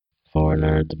For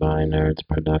Nerds by Nerds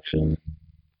production.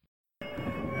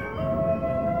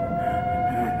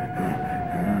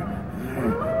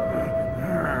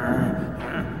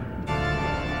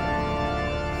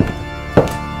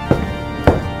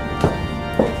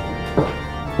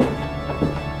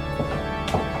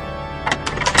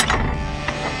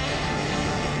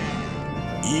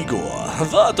 Igor,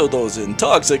 what are those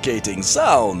intoxicating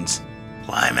sounds?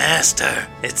 Why, Master,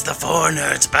 it's the For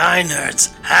Nerds by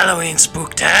Nerds Halloween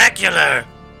Spooktacular!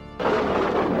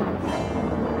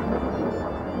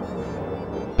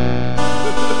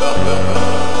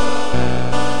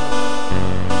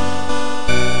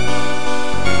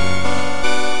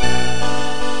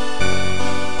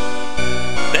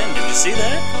 Ben, did you see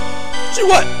that? See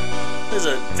what? There's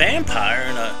a vampire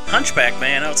and a hunchback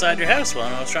man outside your house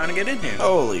while I was trying to get in here.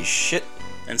 Holy shit.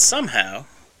 And somehow,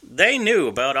 they knew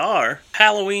about our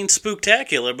Halloween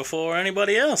Spooktacular before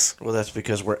anybody else. Well, that's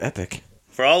because we're epic.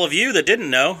 For all of you that didn't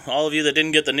know, all of you that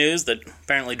didn't get the news that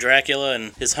apparently Dracula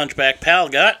and his hunchback pal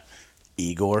got,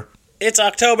 Igor. it's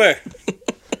October.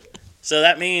 So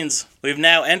that means we've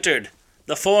now entered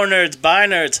the For Nerds by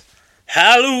Nerds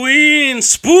Halloween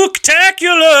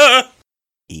Spooktacular!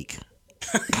 Eek.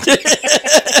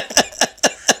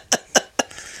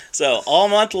 So all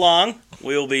month long,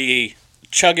 we will be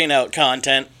chugging out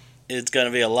content. It's going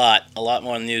to be a lot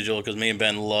more than usual because me and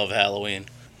Ben love Halloween.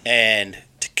 And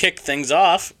to kick things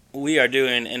off, we are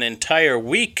doing an entire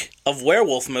week of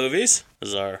werewolf movies. This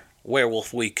is our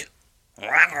werewolf week.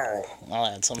 I'll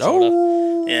add some sort of...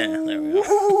 Yeah, there we go.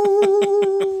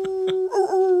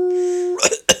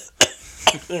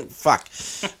 Fuck.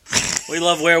 We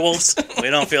love werewolves. We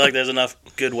don't feel like there's enough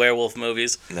good werewolf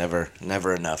movies. Never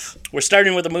enough. We're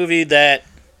starting with a movie that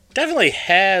definitely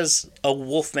has a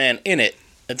Wolfman in it.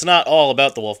 It's not all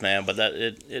about the Wolfman, but that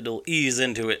it'll ease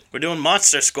into it. We're doing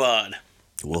Monster Squad.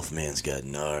 Wolfman's got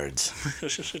nards.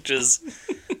 Which is,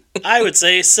 I would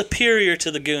say, superior to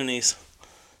the Goonies.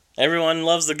 Everyone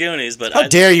loves the Goonies, but How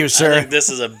dare you, sir? I think this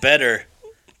is a better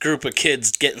group of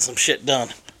kids getting some shit done.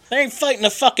 They ain't fighting a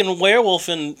fucking werewolf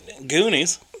in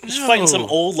Goonies. They're just fighting some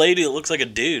old lady that looks like a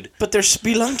dude. But they're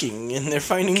spelunking and they're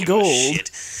finding gold.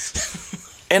 Shit.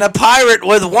 And a pirate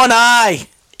with one eye.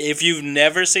 If you've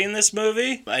never seen this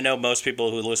movie, I know most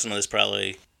people who listen to this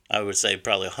probably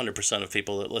 100% of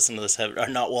people that listen to this are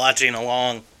not watching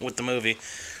along with the movie.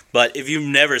 But if you've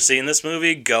never seen this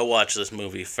movie, go watch this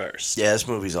movie first. Yeah, this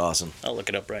movie's awesome. I'll look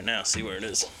it up right now, see where it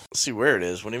is. See where it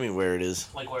is? What do you mean where it is?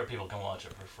 Like where people can watch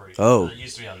it for free. Oh. It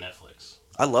used to be on Netflix.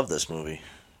 I love this movie.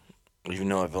 Even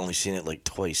though I've only seen it like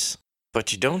twice.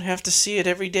 But you don't have to see it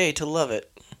every day to love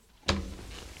it.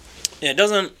 Yeah, it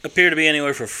doesn't appear to be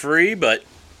anywhere for free, but,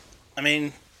 I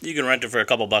mean, you can rent it for a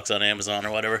couple bucks on Amazon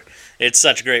or whatever. It's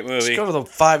such a great movie. Just go to the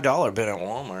 $5 bin at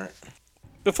Walmart.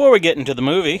 Before we get into the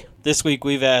movie, this week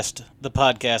we've asked the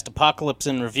podcast Apocalypse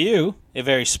in Review a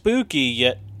very spooky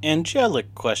yet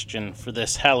angelic question for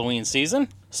this Halloween season.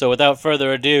 So without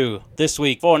further ado, this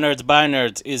week, For Nerds by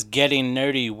Nerds is getting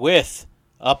nerdy with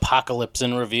Apocalypse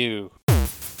in Review.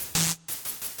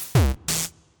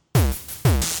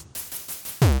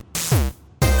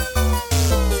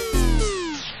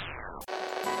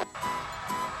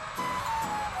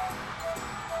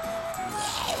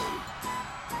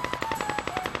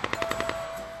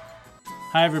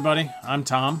 Hi everybody, I'm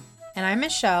Tom. And I'm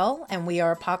Michelle, and we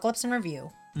are Apocalypse in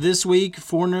Review. This week,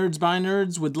 For Nerds by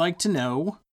Nerds would like to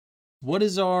know, what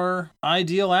is our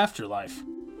ideal afterlife?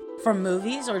 From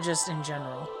movies or just in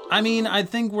general? I mean, I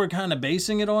think we're kind of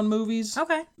basing it on movies.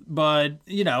 Okay. But,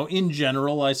 in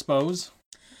general, I suppose.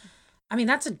 I mean,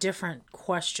 that's a different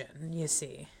question, you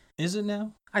see. Is it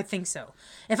now? I think so.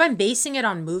 If I'm basing it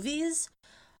on movies,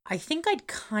 I think I'd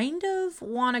kind of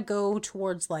want to go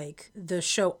towards, like, the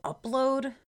show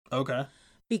Upload. Okay.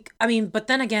 But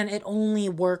then again, it only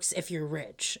works if you're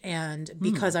rich. And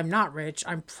because I'm not rich,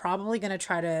 I'm probably going to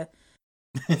try to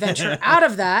venture out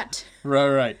of that.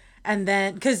 Right. And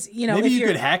then, because, maybe if you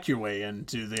could hack your way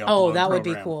into the Upload Oh, that would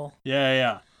program. be cool.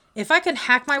 Yeah. If I could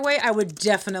hack my way, I would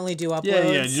definitely do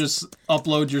uploads. Yeah, just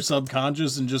upload your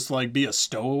subconscious and just, like, be a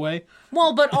stowaway.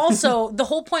 Well, but also, the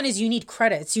whole point is you need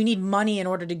credits. You need money in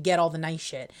order to get all the nice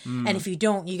shit. And if you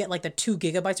don't, you get, like, the 2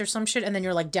 gigabytes or some shit, and then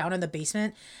you're, like, down in the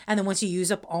basement. And then once you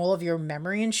use up all of your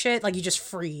memory and shit, like, you just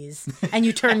freeze. And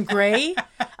you turn gray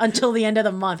until the end of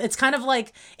the month. It's kind of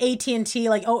like AT&T,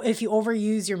 like, if you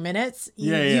overuse your minutes,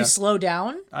 you slow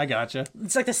down. I gotcha.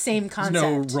 It's like the same concept.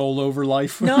 There's no rollover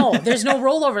life. No, there's no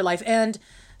rollover life. And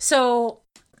so,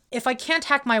 if I can't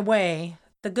hack my way,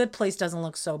 The Good Place doesn't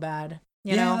look so bad.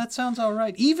 You know? that sounds all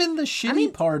right. Even the shitty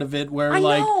mean, part of it where I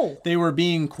like know. they were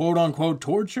being quote unquote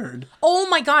tortured. Oh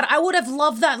my god, I would have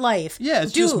loved that life. Yeah,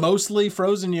 it's Dude, just mostly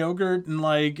frozen yogurt and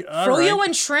like all froyo right.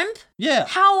 and shrimp? Yeah,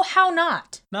 How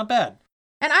not? not bad.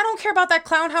 And I don't care about that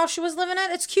clown house she was living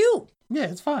at. It's cute. Yeah,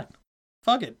 it's fine.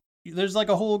 Fuck it. There's like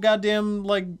a whole goddamn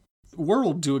like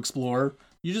world to explore.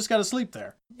 You just got to sleep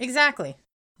there. Exactly.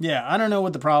 Yeah, I don't know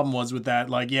what the problem was with that.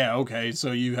 Like, yeah, okay,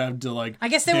 so you have to like. I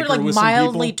guess they were bicker like with some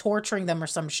mildly people. torturing them or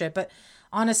some shit, but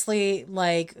honestly,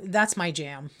 like that's my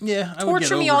jam. Yeah, I would get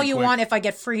Torture me over all it you quick. want if I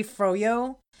get free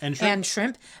froyo And shrimp. and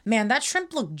shrimp. Man, that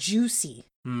shrimp looked juicy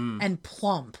and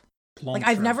plump. Plump Like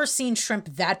I've shrimp. never seen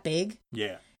shrimp that big,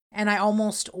 Yeah. and I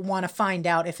almost want to find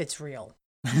out if it's real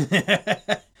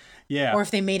Yeah. or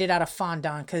if they made it out of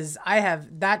fondant because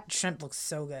that shrimp looks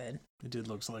so good. It did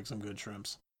look like some good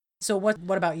shrimps. So what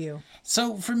about you?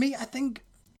 So for me, I think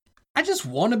I just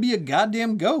want to be a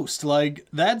goddamn ghost. Like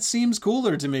that seems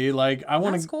cooler to me. Like I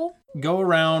want That's to cool. go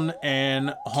around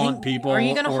and haunt people. Are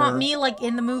you gonna or... haunt me like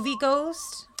in the movie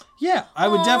Ghost? Yeah, I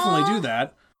would definitely Aw. do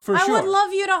that for I sure. would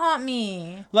love you to haunt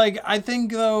me. Like I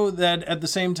think though that at the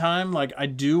same time, like I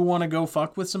do want to go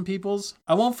fuck with some peoples.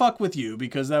 I won't fuck with you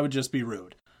because that would just be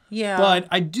rude. Yeah. But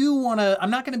I do want to.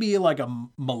 I'm not going to be like a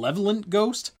malevolent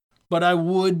ghost. But I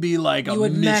would be like a you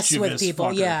would mess mischievous with people,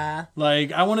 fucker. yeah.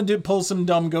 Like I want to pull some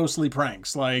dumb ghostly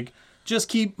pranks, like just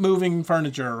keep moving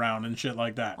furniture around and shit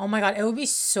like that. Oh my god, it would be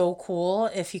so cool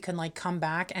if you can like come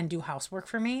back and do housework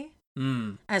for me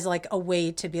as like a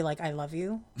way to be like I love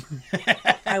you.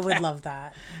 I would love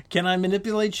that. Can I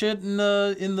manipulate shit in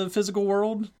the physical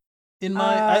world? In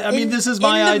my, I mean, this is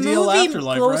my in the ideal movie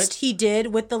afterlife, Ghost right? he did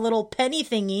with the little penny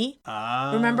thingy. Ah,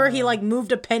 Remember, he like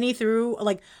moved a penny through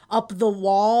like up the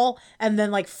wall and then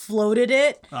like floated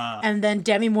it, and then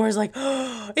Demi Moore's like,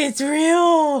 oh, "It's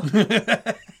real,"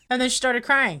 and then she started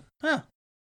crying. Huh.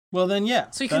 Well, then, yeah.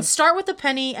 So you can start with the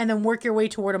penny and then work your way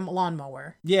toward a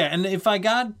lawnmower. Yeah, and if I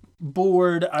got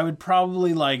bored, I would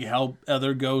probably like help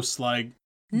other ghosts like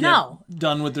get No,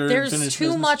 done with their there's finished too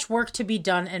business. much work to be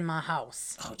done in my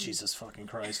house. Oh, Jesus fucking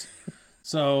Christ.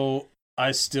 So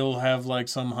I still have like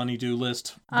some honeydew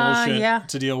list bullshit yeah.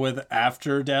 to deal with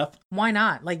after death. Why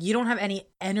not? Like you don't have any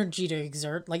energy to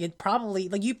exert. Like it probably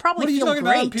like you probably What are you feel talking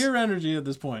great. about? Pure energy at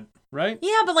this point, right?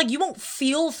 Yeah, but like you won't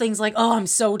feel things like, oh, I'm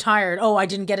so tired. Oh, I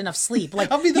didn't get enough sleep. Like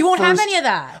I'll be the you won't have first- any of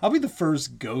that. I'll be the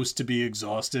first ghost to be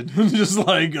exhausted. Just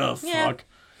like, oh, Yeah. fuck.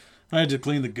 I had to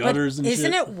clean the But gutters and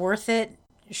isn't shit. it worth it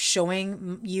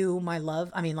showing you my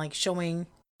love? I mean, like showing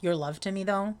your love to me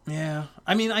though. Yeah.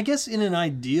 I mean, I guess in an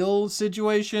ideal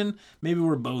situation, maybe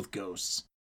we're both ghosts.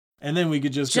 And then we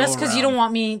could just Just because you don't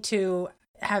want me to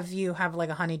have you have like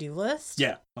a honeydew list.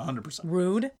 Yeah, 100%.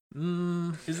 Rude.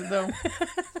 Is it though?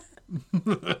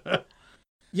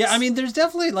 Yeah, I mean, there's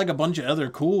definitely like a bunch of other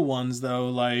cool ones though.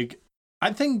 Like,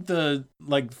 I think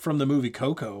from the movie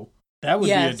Coco, that would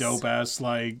Yes. be a dope ass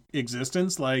like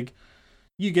existence. Like,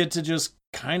 you get to just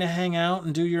kind of hang out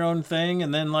and do your own thing,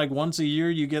 and then like once a year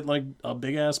you get like a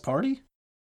big ass party.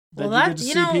 Well, you that get to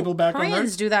see people back on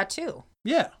Koreans Earth. do that too.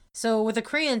 Yeah, So with the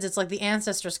Koreans, it's like the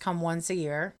ancestors come once a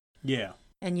year, yeah.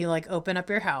 and you like open up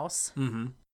your house, Mm-hmm.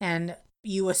 and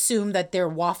you assume that they're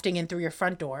wafting in through your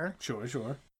front door,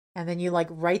 Sure. and then you like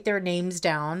write their names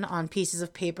down on pieces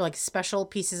of paper, like special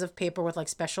pieces of paper with like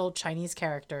special Chinese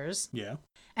characters, Yeah.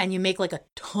 and you make like a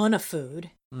ton of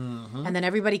food, Mm-hmm. and then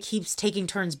everybody keeps taking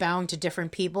turns bowing to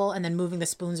different people, and then moving the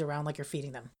spoons around like you're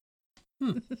feeding them.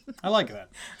 I like that.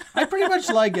 I pretty much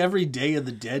like every Day of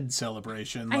the Dead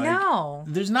celebration. I Like, know.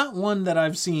 There's not one that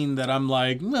I've seen that I'm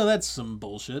like, no, that's some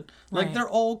bullshit. Like, Right. they're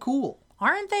all cool.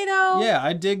 Aren't they though? Yeah,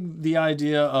 I dig the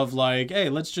idea of like, hey,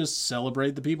 let's just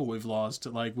celebrate the people we've lost,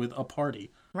 like with a party,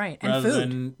 Right. And rather food.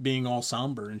 than being all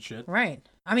somber and shit. Right.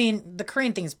 I mean, the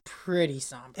Korean thing's pretty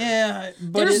somber. Yeah,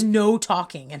 but There's no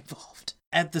talking involved.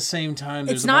 at the same time,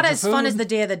 there's It's a not bunch as of fun food. as the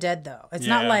Day of the Dead, though. It's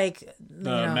not Yeah. like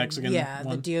The Mexican Yeah,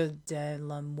 one. the Dia de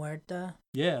la Muerta.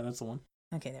 Yeah, that's the one.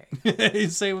 Okay, there. You go. You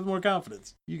say it with more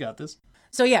confidence. You got this.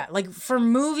 So yeah, like for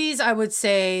movies, I would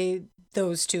say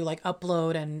those two, like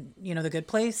Upload and The Good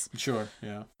Place. Sure.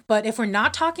 Yeah. But if we're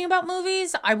not talking about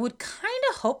movies, I would kind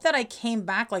of hope that I came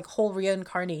back like whole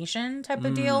reincarnation type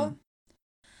of deal.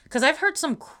 Because I've heard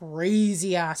some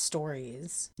crazy ass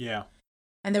stories. Yeah.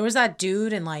 And there was that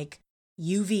dude in like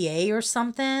UVA or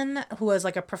something who was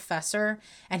like a professor,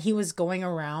 and he was going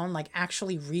around like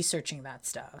actually researching that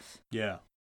stuff. Yeah.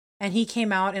 And he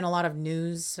came out in a lot of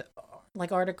news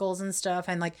like articles and stuff,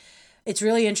 and like it's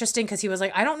really interesting because he was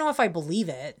like, I don't know if I believe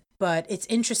it, but it's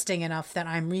interesting enough that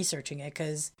I'm researching it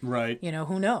because Right.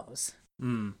 who knows.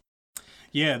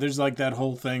 Yeah, there's like that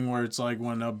whole thing where it's like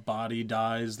when a body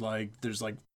dies, like there's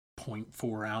like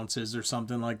 0.4 ounces or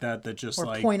something like that. That just Or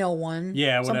like 0.01.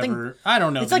 yeah, something. whatever. I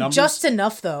don't know. It's the like numbers. just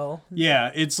enough though.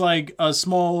 Yeah, it's like a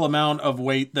small amount of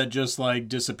weight that just like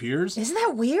disappears. Isn't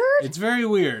that weird? It's very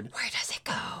weird. Where does it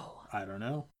go? I don't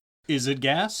know. Is it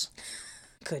gas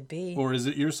Could be. or is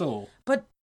it your soul? But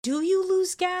do you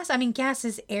lose gas? I mean, gas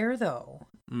is air though.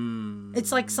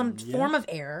 It's like some yeah. form of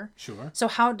air. Sure. So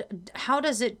how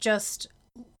does it just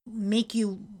make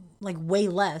you like weigh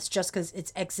less just because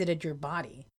it's exited your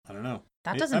body? I don't know.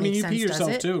 That doesn't I mean, make you sense, pee does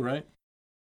yourself it? too, right?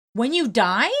 When you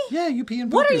die? Yeah, you pee and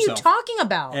poop What are yourself. you talking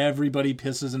about? Everybody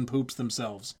pisses and poops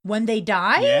themselves. When they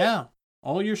die? Yeah.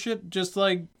 All your shit just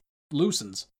like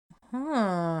loosens.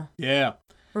 Huh. Yeah.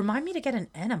 Remind me to get an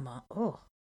enema. Oh.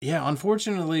 Yeah,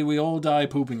 unfortunately, we all die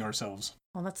pooping ourselves.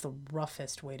 Well, that's the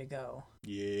roughest way to go.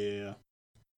 Yeah.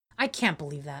 I can't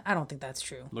believe that. I don't think that's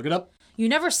true. Look it up. You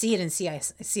never see it in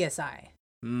CSI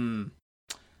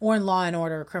or in Law and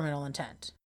Order or Criminal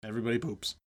Intent. Everybody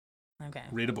poops. Okay.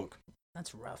 Read a book.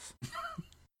 That's rough.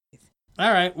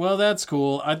 All right, well, that's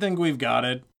cool. I think we've got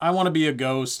it. I want to be a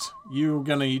ghost. You're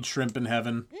going to eat shrimp in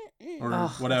heaven or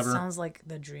Oh, whatever. That sounds like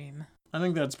the dream. I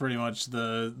think that's pretty much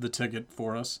the ticket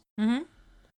for us. Mm-hmm.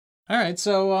 All right,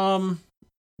 so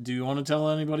do you want to tell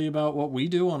anybody about what we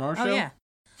do on our show? Oh, yeah.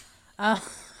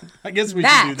 I guess we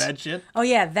that. should do that shit. Oh,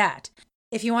 yeah, that.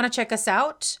 If you want to check us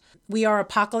out, we are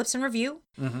Apocalypse in Review.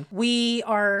 Mm-hmm. We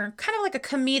are kind of like a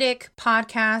comedic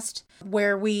podcast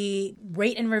where we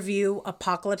rate and review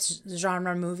apocalypse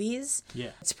genre movies.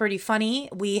 Yeah. It's pretty funny.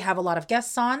 We have a lot of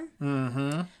guests on.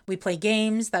 Mm-hmm. We play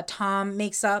games that Tom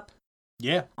makes up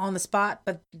Yeah. on the spot,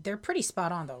 but they're pretty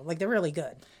spot on, though. Like, they're really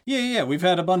good. Yeah. We've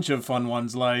had a bunch of fun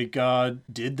ones like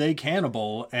Did They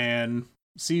Cannibal? And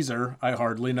Caesar, I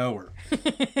Hardly Know Her.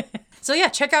 So, yeah,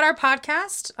 check out our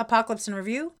podcast, Apocalypse in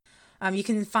Review. You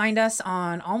can find us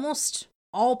on almost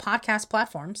all podcast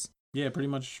platforms. Yeah, pretty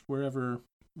much wherever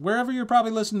you're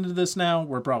probably listening to this now,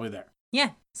 we're probably there. Yeah.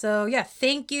 So, yeah,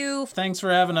 thank you. Thanks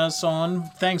for having us on.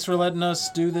 Thanks for letting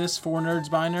us do this for Nerds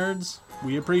by Nerds.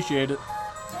 We appreciate it.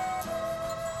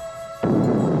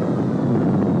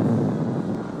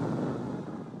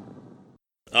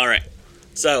 All right.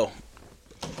 So,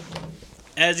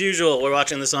 as usual, we're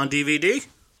watching this on DVD.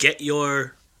 Get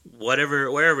your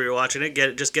wherever you're watching it,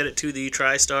 just get it to the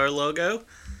TriStar logo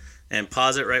and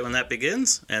pause it right when that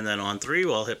begins. And then on 3,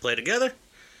 we'll hit play together.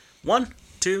 1,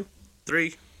 2,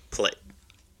 3, play.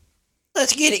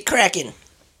 Let's get it cracking.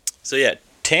 So yeah,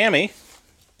 Tammy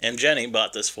and Jenny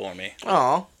bought this for me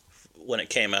Aw. when it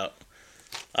came out.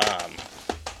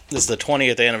 This is the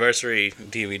 20th anniversary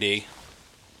DVD.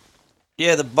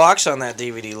 Yeah, the box on that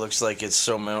DVD looks like it's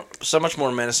so much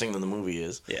more menacing than the movie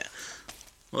is. Yeah.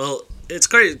 Well, it's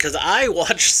crazy because I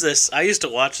used to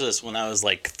watch this when I was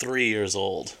like 3 years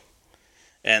old.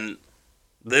 And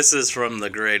this is from the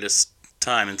greatest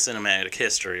time in cinematic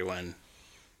history when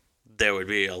there would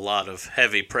be a lot of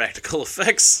heavy practical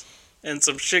effects and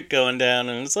some shit going down.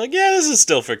 And it's like, yeah, this is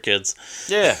still for kids.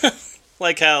 Yeah.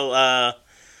 Like how,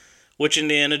 which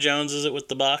Indiana Jones is it with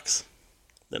the box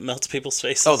that melts people's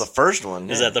faces? Oh, the first one.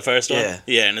 Is yeah. that the first one? Yeah.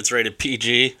 Yeah, and it's rated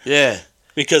PG. Yeah.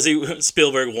 Because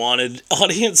Spielberg wanted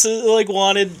audiences,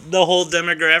 wanted the whole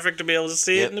demographic to be able to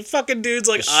see it, Yep. and the fucking dude's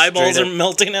Just eyeballs straight are up-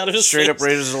 melting out of his Straight face. up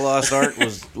Raiders of the Lost Ark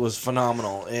was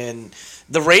phenomenal. And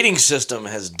the rating system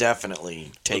has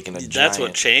definitely taken a giant That's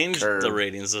what changed curve. the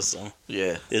rating system.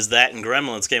 Yeah. Is that and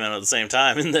Gremlins came out at the same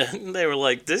time, and they were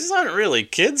like, "These aren't really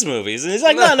kids' movies." And he's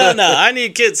like, "No, I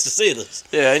need kids to see this."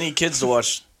 Yeah, I need kids to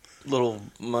watch little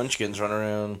munchkins run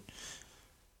around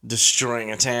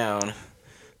destroying a town.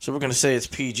 So we're going to say it's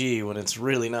PG when it's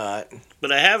really not.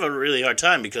 But I have a really hard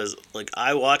time because,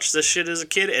 I watched this shit as a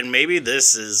kid, and maybe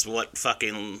this is what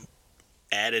fucking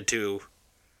added to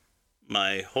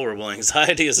my horrible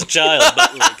anxiety as a child.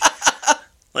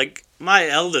 But, my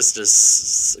eldest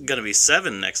is going to be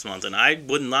 7 next month, and I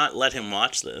would not let him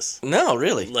watch this. No,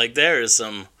 really. There is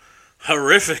some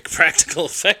horrific practical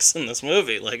effects in this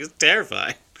movie. It's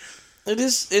terrifying. It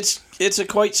is. It's a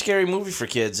quite scary movie for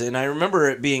kids, and I remember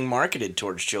it being marketed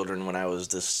towards children when I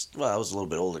was I was a little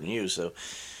bit older than you, so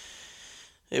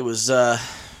it was. I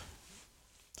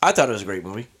thought it was a great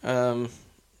movie.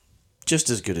 Just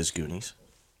as good as Goonies.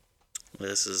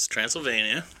 This is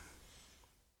Transylvania.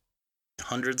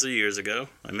 Hundreds of years ago.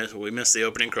 We missed the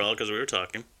opening crawl because we were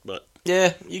talking, but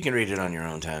Yeah, you can read it on your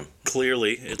own time.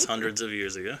 clearly it's hundreds of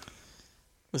years ago.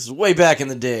 This is way back in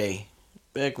the day,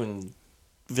 back when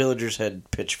villagers had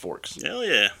pitchforks. Hell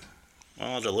yeah.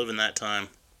 Well, to live in that time,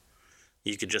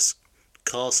 you could just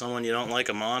call someone you don't like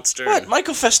a monster. What?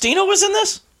 Michael Festino was in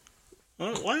this?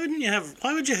 Well, why would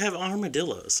you have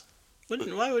armadillos?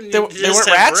 Why wouldn't They you weren't just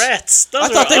have rats? Those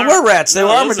I thought they were rats. They were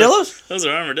armadillos? Those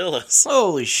are armadillos.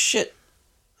 Holy shit.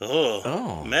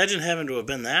 Oh. Imagine having to have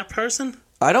been that person.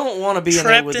 I don't want to be in there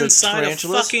Trapped with the inside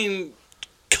tarantulas. a fucking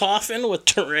coffin with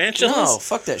tarantulas? No,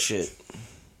 fuck that shit.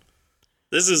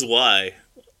 This is why,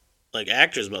 like,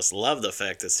 actors must love the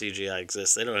fact that CGI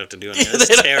exists. They don't have to do any of They this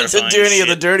don't have terrifying to do any shit. of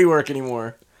the dirty work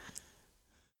anymore.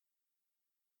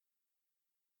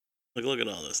 Look at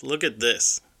all this. Look at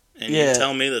this. And Yeah. you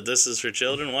tell me that this is for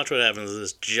children? Watch what happens to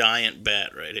this giant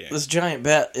bat right here. This giant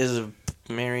bat is a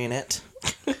marionette.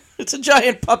 It's a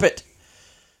giant puppet.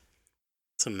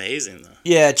 It's amazing, though.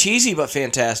 Yeah, cheesy but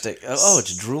fantastic. Oh,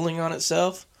 it's drooling on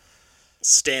itself.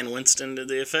 Stan Winston did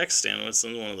the effects. Stan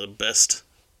Winston's one of the best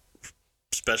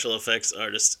special effects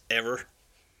artists ever.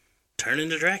 Turn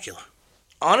into Dracula.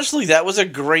 Honestly, that was a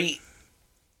great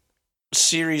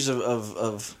series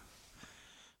of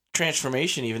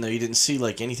transformation, even though you didn't see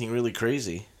like anything really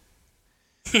crazy.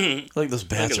 Like those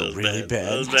bats Look are at really bats. bad.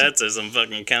 Those bats are some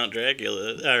fucking Count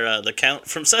Dracula, or the Count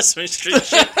from Sesame Street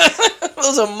shit.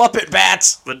 Those are Muppet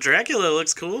bats. But Dracula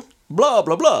looks cool. Blah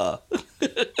blah blah.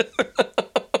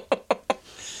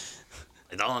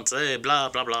 They don't say blah,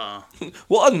 blah, blah.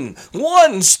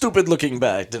 One stupid looking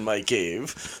bat in my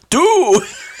cave. Two.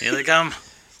 Here they come.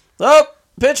 Oh,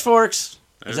 pitchforks.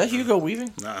 Is that Hugo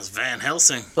Weaving? No, it's Van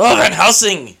Helsing. Oh, Van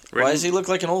Helsing. Why Written- does he look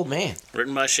like an old man?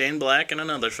 Written by Shane Black and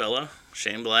another fellow.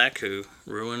 Shane Black, who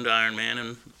ruined Iron Man,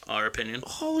 in our opinion.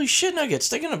 Holy shit nuggets.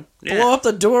 They're going to Yeah. blow up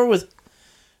the door with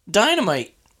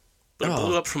dynamite. But it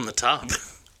blew up from the top.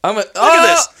 Look Look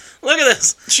at this. Look at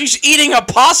this. She's eating a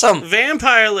possum.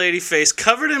 Vampire lady face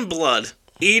covered in blood,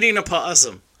 eating a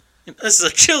possum. This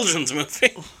is a children's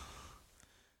movie.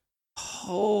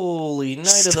 Holy Night of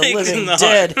the Stake in Living the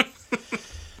Dead. heart.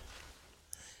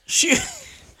 She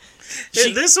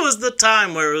This was the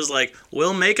time where it was like,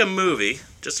 we'll make a movie,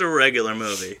 just a regular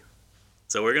movie.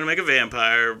 So we're going to make a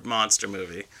vampire monster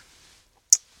movie.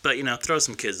 But, throw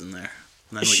some kids in there.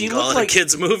 And then we She can call looked it like- a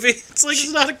kids movie. It's like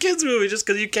it's not a kids movie just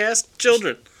because you cast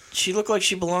children. She looked like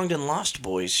she belonged in Lost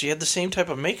Boys. She had the same type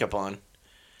of makeup on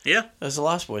Yeah. as the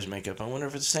Lost Boys makeup. I wonder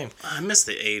if it's the same. I miss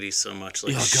the 80s so much.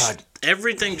 Like, Oh, God.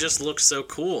 Everything just looks so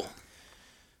cool.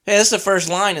 Hey, that's the first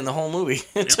line in the whole movie.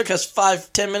 It took us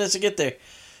 5-10 minutes to get there.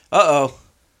 Uh-oh.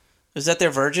 Is that their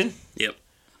virgin? Yep.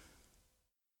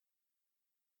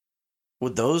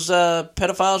 Would those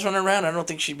pedophiles run around? I don't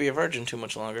think she'd be a virgin too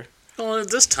much longer. Well, at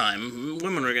this time,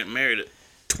 women were getting married at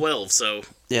 12, so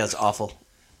Yeah, it's awful.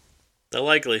 the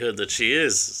likelihood that she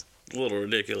is a little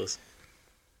ridiculous.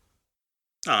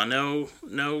 Oh,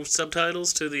 no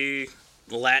subtitles to the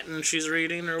Latin she's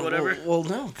reading or whatever? Well,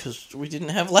 no, because we didn't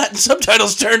have Latin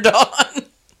subtitles turned on.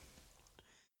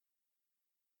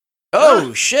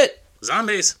 Oh, shit.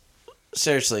 Zombies.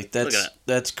 Seriously, Look at that.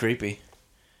 that's creepy.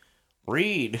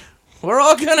 Read. We're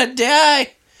all gonna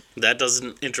die. That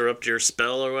doesn't interrupt your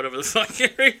spell or whatever the fuck you're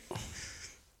reading.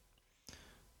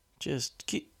 Just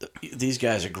keep... These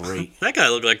guys are great. That guy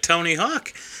looked like Tony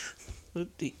Hawk.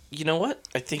 You know what?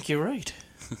 I think you're right.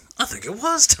 I think it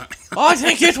was Tony Hawk. I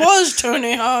think it was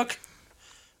Tony Hawk.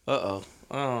 Uh-oh.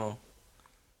 Oh.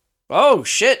 Oh,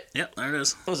 shit. Yep, there it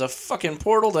is. That was a fucking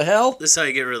portal to hell. This is how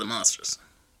you get rid of the monsters.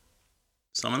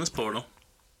 Summon this portal,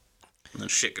 and then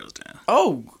shit goes down.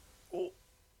 Oh,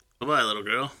 Bye-bye, little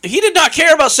girl. he did not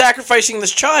care about sacrificing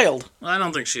this child. Well, I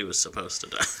don't think she was supposed to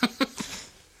die.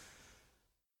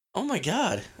 Oh my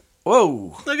god.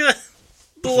 Whoa. Look at that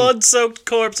blood-soaked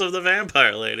corpse of the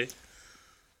vampire lady.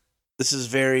 This is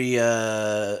very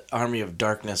Army of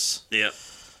Darkness Yep.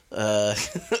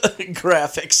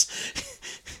 graphics.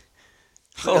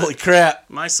 Holy crap.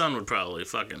 My son would probably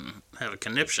fucking have a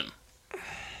conniption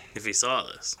if he saw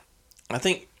this. I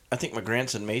think my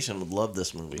grandson Mason would love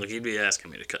this movie. Like, he'd be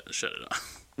asking me to shut it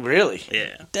off. Really?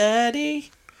 Yeah.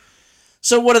 Daddy?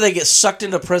 So what do they get sucked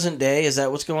into present day? Is that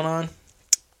what's going on?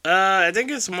 I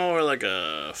think it's more like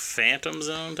a Phantom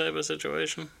Zone type of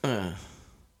situation. I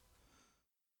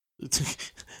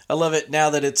love it now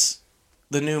that it's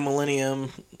the new millennium,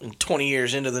 and 20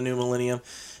 years into the new millennium,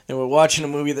 and we're watching a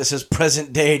movie that says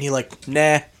present day, and you're like,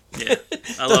 nah. Yeah.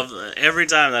 I love that. Every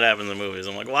time that happens in movies,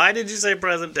 I'm like, why did you say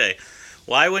present day?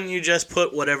 Why wouldn't you just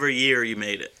put whatever year you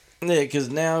made it? Yeah, because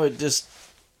now it just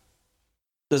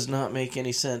does not make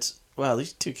any sense. Wow,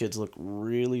 these two kids look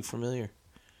really familiar.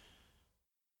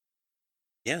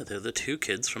 Yeah, they're the two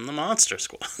kids from the Monster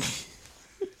Squad.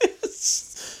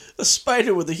 It's a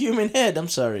spider with a human head. I'm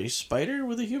sorry, spider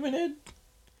with a human head?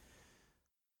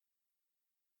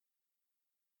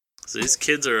 So these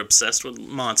kids are obsessed with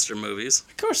monster movies,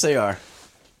 Of course they are.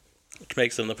 which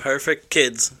makes them the perfect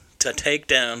kids to take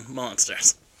down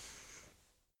monsters.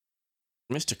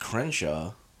 Mr.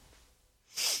 Crenshaw.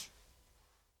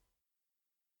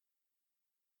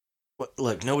 What,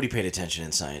 look, nobody paid attention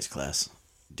in science class.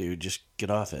 Dude, just get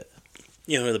off it.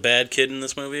 You know who the bad kid in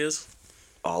this movie is?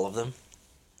 All of them?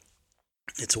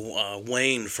 It's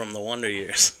Wayne from the Wonder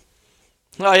Years.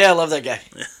 Oh, yeah, I love that guy.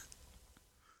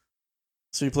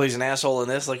 So he plays an asshole in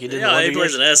this like he did in the Yeah, Wonder he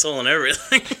plays Years? an asshole in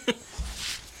everything.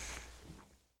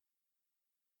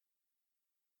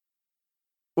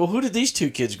 Well, who did these two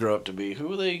kids grow up to be? Who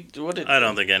were they? What did? I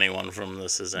don't think anyone from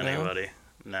this is anybody.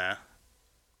 Nah.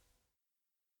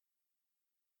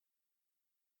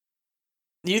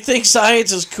 You think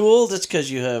science is cool? That's because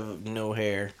you have no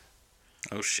hair.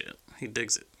 Oh shit, he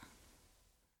digs it.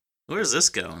 Where's this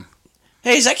going?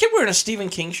 Hey, is that kid wearing a Stephen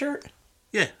King shirt?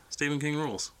 Yeah, Stephen King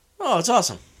rules. Oh, it's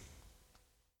awesome.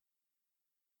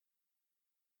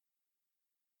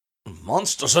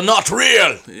 Monsters are not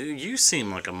real! You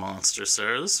seem like a monster,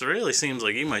 sir. This really seems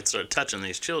like you might start touching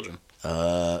these children.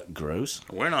 Gross.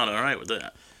 We're not alright with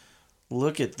that.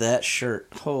 Look at that shirt.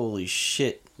 Holy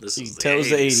shit. This You is can the tell it's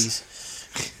 80s.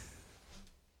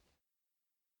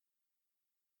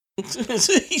 the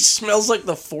 80s. He smells like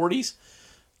the 40s.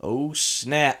 Oh,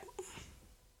 snap.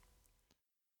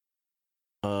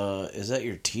 Is that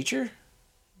your teacher?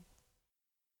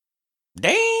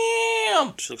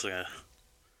 Damn! She looks like a...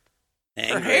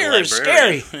 Her angry hair is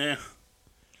librarian. scary. Yeah.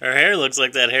 Her hair looks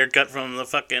like that haircut from the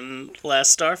fucking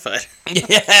last Starfighter.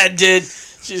 Yeah, it did.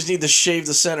 She just need to shave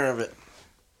the center of it.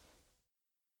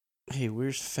 Hey,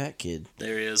 where's Fat Kid?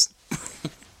 There he is.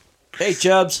 Hey,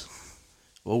 Chubbs.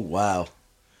 Oh, wow.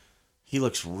 He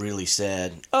looks really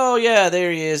sad. Oh, yeah,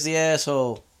 there he is, the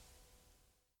asshole.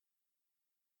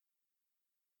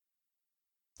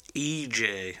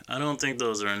 EJ. I don't think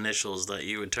those are initials that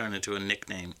you would turn into a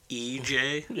nickname.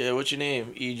 EJ? Yeah, what's your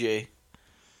name? EJ.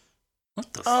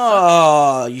 What the fuck?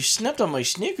 Oh, you snapped on my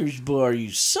Snickers bar,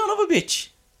 you son of a bitch.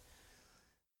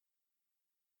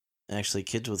 Actually,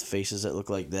 kids with faces that look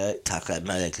like that talk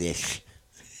like this.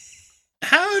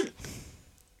 How?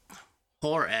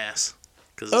 Whore ass.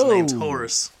 Because his name's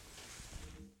Horace.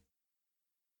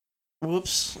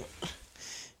 Whoops.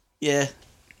 Yeah,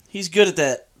 he's good at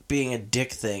that being a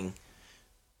dick thing.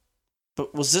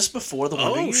 But was this before the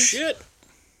Wonder Oh, Years? shit.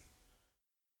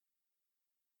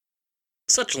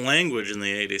 Such language in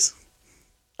the 80s.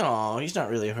 Oh, he's not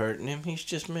really hurting him. He's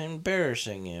just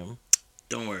embarrassing him.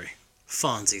 Don't worry.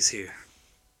 Fonzie's here.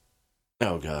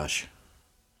 Oh, gosh.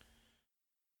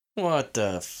 What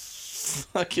the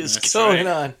fuck is That's going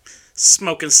right. on?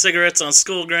 Smoking cigarettes on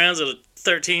school grounds at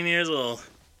 13 years old.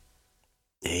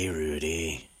 Hey,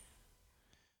 Rudy.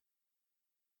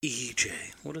 EJ.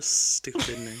 What a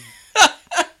stupid name.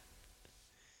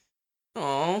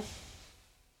 Oh.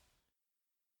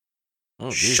 Oh,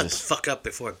 Shut the Jesus. fuck up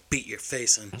before I beat your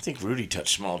face in. I think Rudy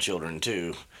touched small children,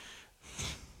 too.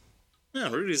 Yeah,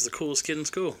 Rudy's the coolest kid in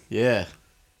school. Yeah.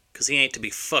 Because he ain't to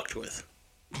be fucked with.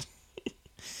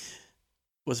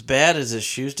 What's bad is his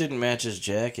shoes didn't match his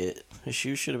jacket. His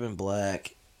shoes should have been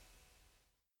black.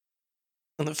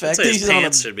 And the I'd fact say that his he's on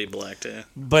pants a should be black, too.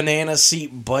 banana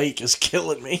seat bike is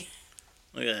killing me.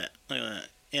 Look at that. Look at that.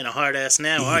 In a hard ass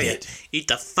now, are you? it. Eat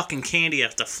the fucking candy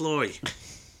off the floor, you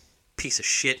piece of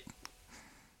shit.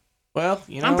 Well,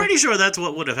 you know. I'm pretty sure that's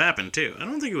what would have happened, too. I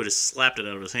don't think he would have slapped it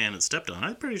out of his hand and stepped on it.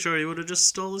 I'm pretty sure he would have just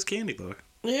stole his candy bar.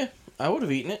 Yeah, I would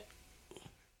have eaten it.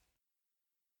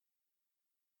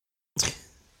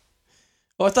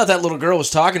 Oh, I thought that little girl was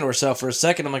talking to herself for a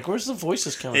second. I'm like, where's the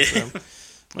voices coming from?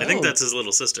 I think Oh. that's his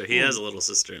little sister. He has a little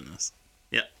sister in this.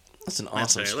 Yeah, That's an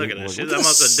that's awesome her. skateboard. Look at her. She's Look the at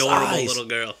most adorable size. little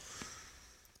girl.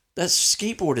 That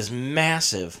skateboard is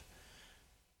massive.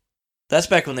 That's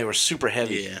back when they were super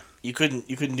heavy. Yeah. You couldn't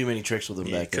do many tricks with them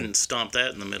Yeah, back couldn't stomp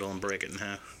that in the middle and break it in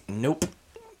half. then. Nope.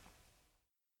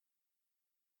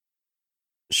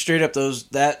 Straight up,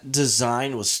 that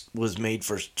design was made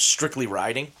for strictly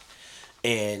riding,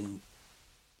 and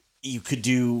you could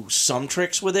do some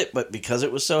tricks with it, but because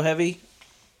it was so heavy,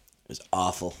 it was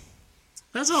awful.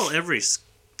 That's all every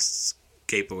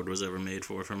skateboard was ever made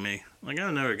for me. Like, I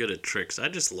was never good at tricks. I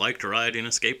just liked riding a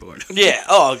skateboard. Yeah.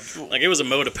 Oh, Like, it was a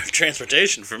mode of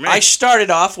transportation for me. I started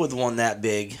off with one that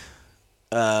big,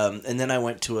 and then I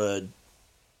went to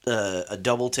a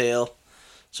double tail,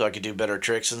 so I could do better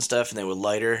tricks and stuff, and they were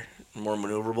lighter, more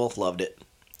maneuverable. Loved it.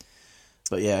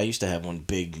 But yeah, I used to have one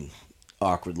big, and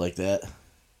awkward like that.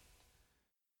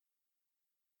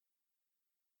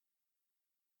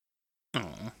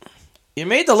 Aw. You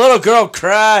made the little girl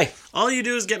cry. All you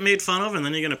do is get made fun of, and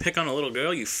then you're gonna pick on a little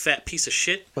girl, you fat piece of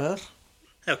shit? Well,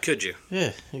 How could you?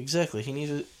 yeah, exactly. He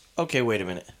needs a... Okay, wait a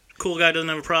minute. Cool guy doesn't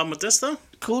have a problem with this, though?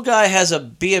 Cool guy has a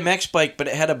BMX bike, but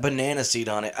it had a banana seat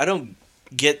on it. I don't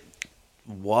get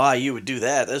why you would do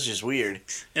that. That's just weird.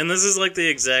 And this is like the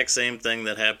exact same thing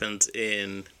that happens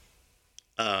in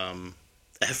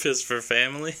F is for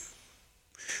Family.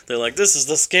 They're like, this is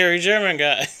the scary German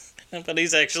guy. But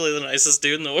he's actually the nicest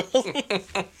dude in the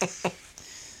world.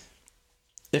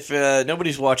 If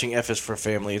nobody's watching F is for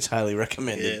Family, it's highly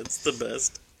recommended. Yeah, it's the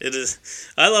best. It is.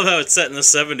 I love how it's set in the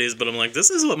 70s, but I'm like,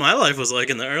 this is what my life was like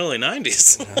in the early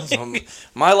 90s.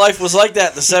 My life was like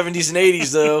that in the 70s and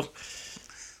 80s, though.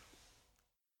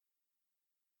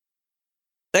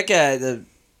 That guy, the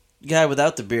guy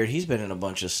without the beard, he's been in a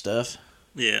bunch of stuff.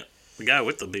 Yeah, the guy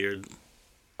with the beard.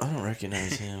 I don't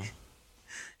recognize him.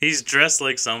 He's dressed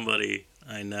like somebody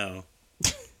I know.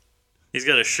 He's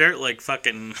got a shirt like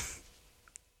fucking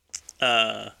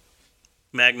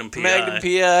Magnum PI. Magnum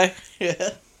PI, yeah.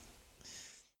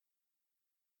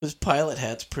 His pilot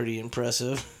hat's pretty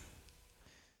impressive.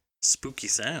 Spooky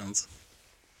sounds.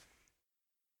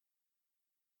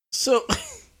 So,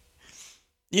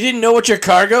 you didn't know what your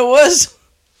cargo was?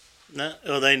 No,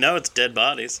 well, they know it's dead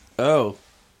bodies. Oh.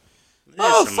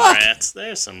 There's some fuck. rats.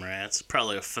 There's some rats.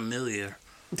 Probably a familiar.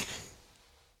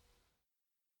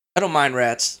 I don't mind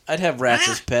rats. I'd have rats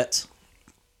as pets.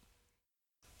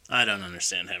 I don't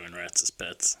understand having rats as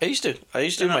pets. I used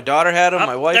to. My daughter had them.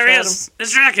 My wife there he had them. is.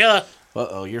 It's Dracula.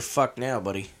 Uh-oh, you're fucked now,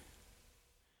 buddy.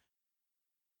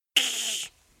 He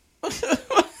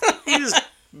just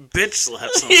bitch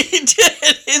slaps him, He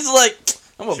did. He's like,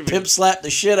 I'm going to Should be- pimp slap the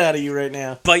shit out of you right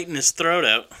now. biting his throat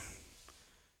out.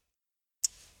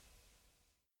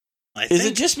 I Is think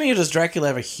it just me or does Dracula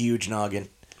have a huge noggin?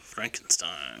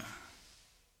 Frankenstein.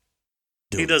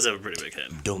 He does have a pretty big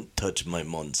head. Don't touch my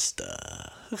monster.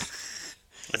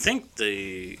 I think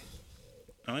the...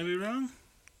 I might be wrong?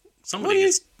 What Somebody do you-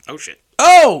 gets... Oh, shit.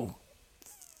 Oh!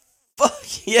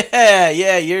 Fuck, yeah,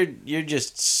 you're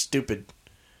just stupid.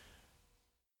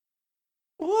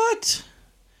 What?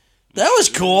 That was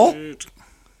cool. Shoot.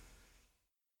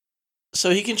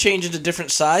 So he can change into different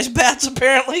size bats,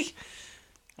 apparently?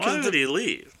 Why did he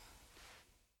leave?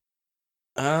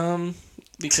 Because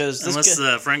this Unless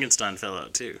guy, the Frankenstein fell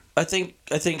out, too. I think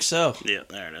so. Yeah,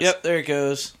 there it is. Yep, there it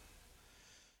goes.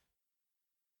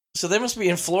 So they must be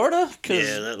in Florida? 'Cause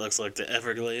Yeah, that looks like the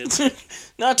Everglades.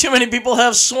 not too many people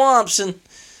have swamps, and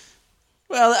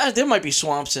well, there might be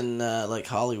swamps in like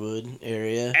Hollywood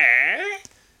area.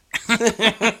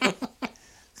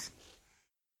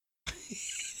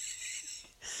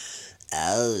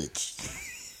 Ouch.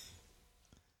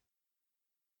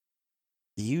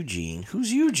 Eugene,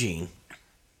 who's Eugene?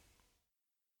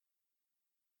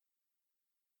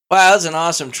 Wow, that's an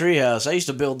awesome treehouse. I used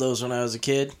to build those when I was a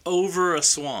kid. Over a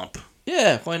swamp.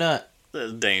 Yeah, why not?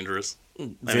 That's dangerous. I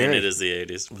Very, mean, it is the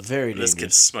 80s. But very this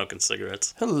dangerous. kid's smoking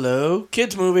cigarettes. Hello,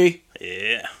 kids movie.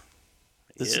 Yeah.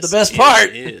 This is Yes, the best it part.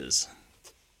 is.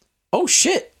 Oh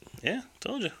shit! Yeah,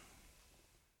 told you.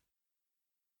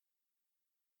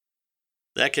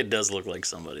 That kid does look like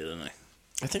somebody, doesn't he?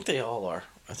 I think they all are.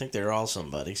 I think they're all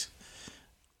somebody's.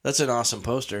 That's an awesome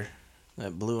poster.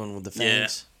 That blue one with the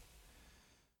fangs.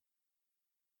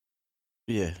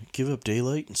 Yeah, give up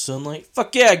daylight and sunlight.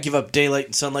 Fuck yeah, I'd give up daylight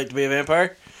and sunlight to be a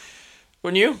vampire.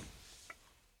 Wouldn't you?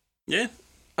 Yeah.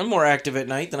 I'm more active at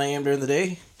night than I am during the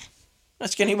day.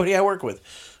 Ask anybody I work with.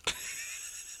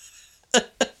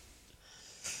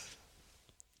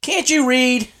 Can't you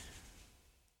read?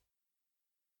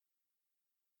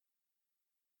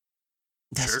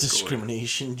 That's Jerkoid.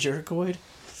 discrimination, jerkoid.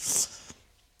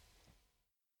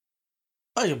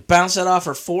 Oh, you bounce that off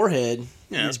her forehead.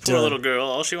 Yeah, this You're poor done. little girl,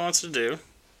 all she wants to do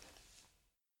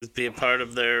is be a part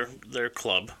of their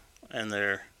club, and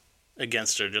they're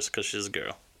against her just because she's a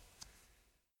girl.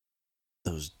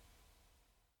 Those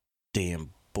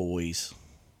damn boys.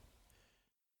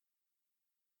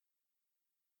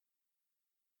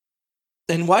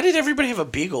 And why did everybody have a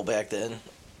beagle back then?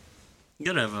 You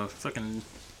gotta have a fucking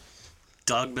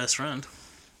dog best friend.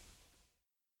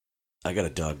 I got a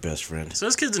dog best friend. So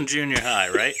this kid's in junior high,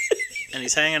 right? And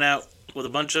he's hanging out with a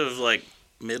bunch of, like,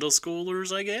 middle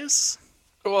schoolers, I guess?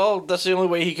 Well, that's the only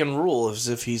way he can rule, is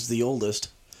if he's the oldest.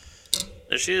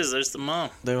 There she is, there's the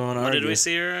mom. They won't What argue. did we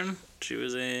see her in? She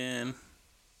was in...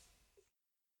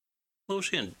 What was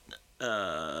she in?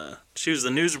 She was the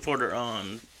news reporter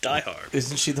on Die Hard.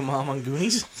 Isn't she the mom on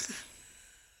Goonies?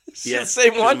 Yeah, the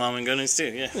same she was one? Mom and Goonies too,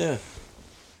 yeah. Yeah.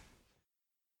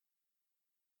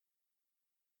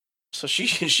 So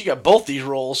she got both these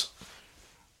roles.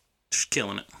 She's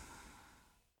killing it.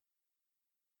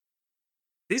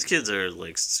 These kids are,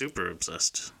 like, super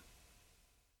obsessed.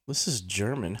 This is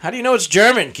German. How do you know it's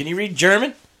German? Can you read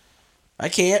German? I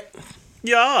can't.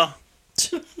 Ja.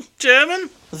 German?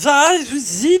 That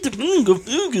is the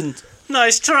Jugend.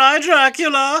 Nice try,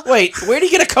 Dracula. Wait, where'd he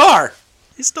get a car?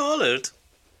 He stole it.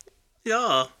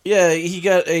 Yeah. Yeah, he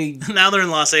got a Now they're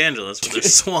in Los Angeles, but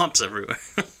there's swamps everywhere.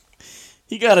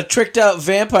 tricked out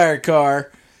vampire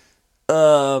car.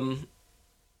 That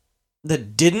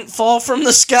didn't fall from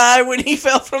the sky when he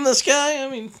fell from the sky. I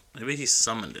mean, Maybe he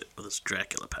summoned it with his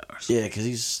Dracula powers. yeah, because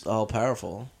he's all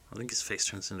powerful. I think his face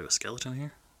turns into a skeleton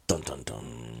here. Dun dun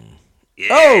dun. Yeah.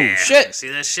 Oh, shit. See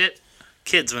that shit?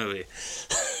 Kids movie.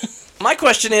 My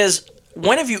question is,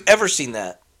 when have you ever seen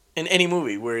that in any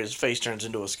movie where his face turns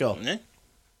into a skull? Yeah.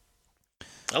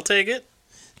 I'll take it.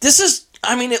 This is,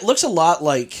 I mean, it looks a lot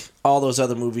like all those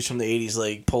other movies from the 80s,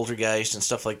 like Poltergeist and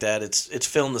stuff like that. It's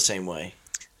filmed the same way.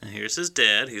 And here's his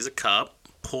dad. He's a cop.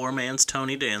 Poor man's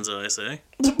Tony Danza, I say.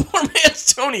 The poor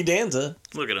man's Tony Danza.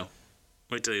 Look at him.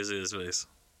 Wait till you see his face.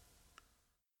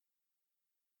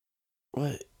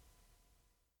 What?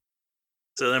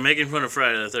 So they're making fun of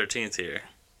Friday the 13th here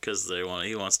because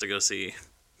he wants to go see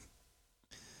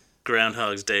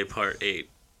Groundhog's Day Part 8.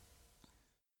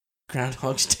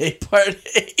 Groundhog's Day Part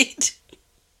 8?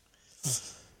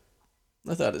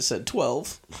 I thought it said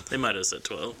 12. They might have said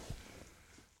 12.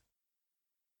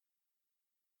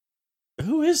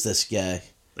 Who is this guy?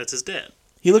 That's his dad.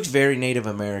 He looks very Native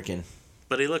American.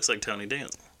 But he looks like Tony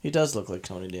Danza. He does look like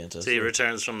Tony Danza. See, he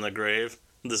returns from the grave.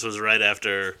 This was right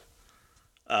after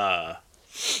Friday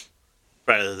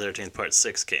the 13th Part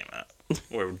 6 came out,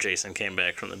 where Jason came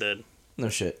back from the dead. No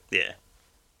shit. Yeah.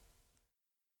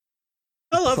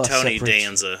 I love Plus Tony separate.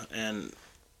 Danza, and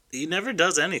he never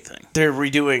does anything. They're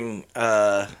redoing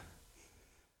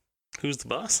Who's the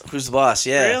boss? Who's the Boss?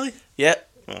 Yeah. Really? Yep.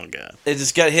 Oh, God. It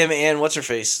just got him and what's her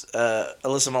face,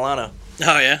 Alyssa Milano.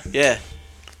 Oh, yeah? Yeah.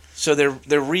 So they're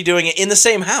redoing it in the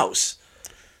same house.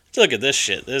 Look at this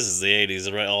shit. This is the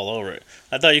 80s right all over it.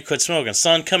 I thought you quit smoking.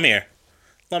 Son, come here.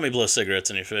 Let me blow cigarettes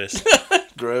in your face.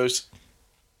 Gross.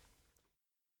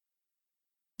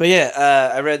 But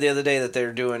yeah, I read the other day that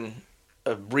they're doing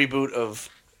a reboot of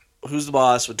Who's the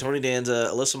Boss with Tony Danza,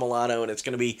 Alyssa Milano, and it's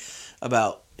going to be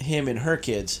about him and her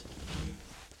kids.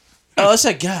 Oh, that's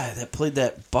that guy that played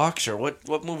that boxer.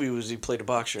 What movie was he played a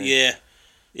boxer in? Yeah.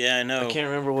 Yeah, I know. I can't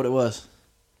remember what it was.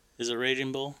 Is it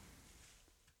Raging Bull?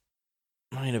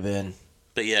 Might have been.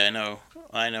 But yeah,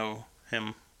 I know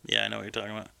him. Yeah, I know what you're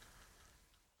talking about.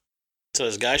 So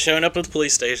this guy showing up at the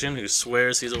police station who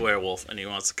swears he's a werewolf and he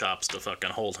wants the cops to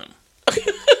fucking hold him.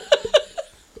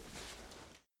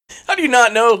 How do you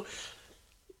not know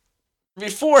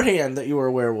beforehand that you were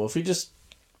a werewolf? You just...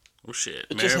 Oh shit.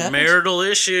 It just happens. Marital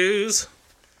issues.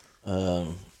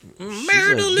 Marital Get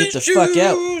get the fuck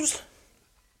out.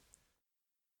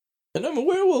 And I'm a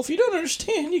werewolf. You don't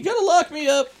understand. You gotta lock me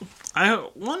up. I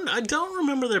don't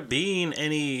remember there being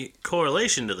any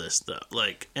correlation to this though.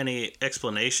 Like any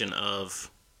explanation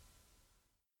of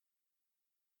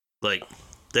like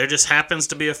there just happens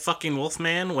to be a fucking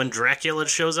wolfman when Dracula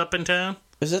shows up in town.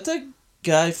 Is that the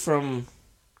guy from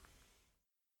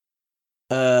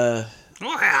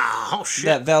Oh shit.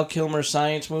 that Val Kilmer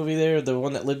science movie there? The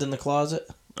one that lived in the closet?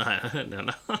 I don't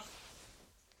know.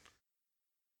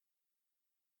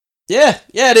 Yeah,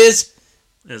 it is.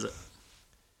 Is it?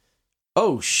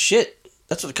 Oh shit.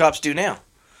 That's what the cops do now.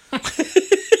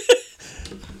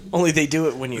 Only they do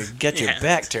it when you get your Yeah.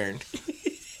 back turned.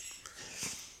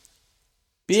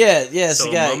 But yeah, it's So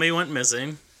the guy. Mummy went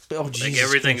missing. Oh, Like Jesus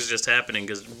everything's Christ. just happening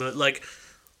but like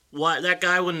why would that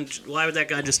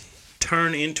guy just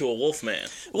turn into a wolf man?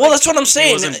 Well, that's what I'm He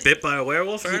saying. wasn't bit by a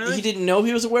werewolf or anything? He didn't know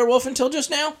he was a werewolf until just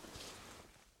now?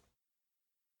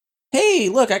 Hey,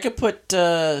 look, I could put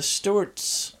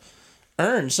Stuart's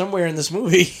urn somewhere in this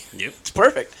movie. Yep. It's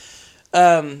perfect.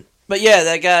 But yeah,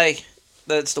 that guy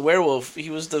that's the werewolf, he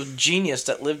was the genius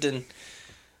that lived in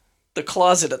the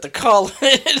closet at the college.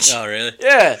 Oh, really?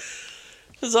 Yeah.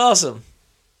 It was awesome.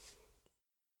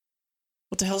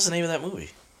 What the hell's the name of that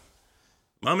movie?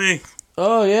 Mummy.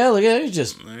 Oh, yeah, look at him. He's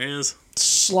just There he is.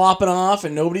 slopping off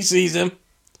and nobody sees him.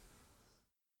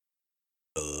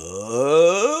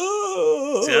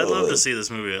 See, I'd love to see this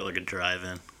movie at like a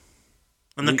drive-in.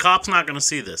 And the cop's not going to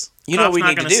see this. You know what we Cop's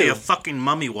need not to gonna see do? a fucking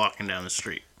mummy walking down the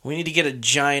street. We need to get a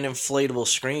giant inflatable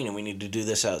screen and we need to do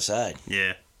this outside.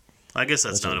 Yeah. I guess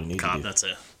that's That's what not we a need to cop, do. that's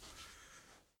a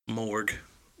morgue.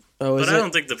 Oh, is But I it?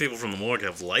 don't think the people from the morgue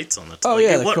have lights on the top. Oh,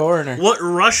 yeah, the coroner. What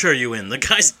rush are you in? The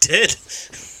guy's dead.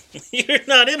 You're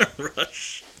not in a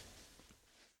rush.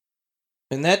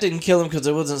 And that didn't kill him because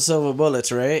it wasn't silver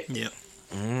bullets, right? Yep.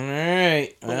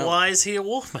 Alright. But Well, why is he a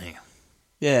wolfman?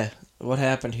 yeah, what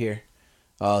happened here?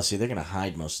 Oh, see, they're going to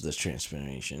hide most of this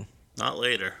transformation. Not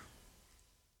later.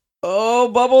 Oh,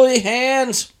 bubbly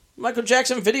hands! Michael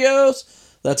Jackson videos!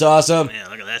 That's awesome. Man,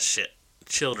 look at that shit.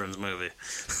 children's movie.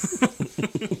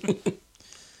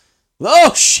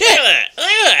 Oh shit! Look at that! Look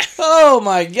at that! Oh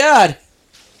my god!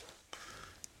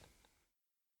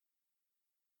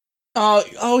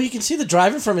 Oh, you can see the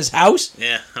driver from his house?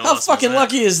 Yeah. How awesome fucking is that?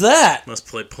 lucky is that? Must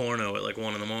play porno at like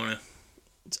 1 in the morning.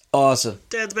 Awesome.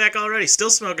 Dad's back already, still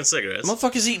smoking cigarettes.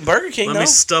 Motherfucker's eating Burger King, Let though. me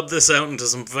stub this out into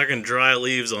some fucking dry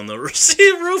leaves on the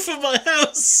roof of my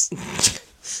house.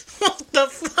 What the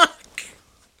fuck?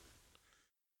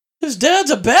 His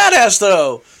dad's a badass,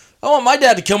 though. I want my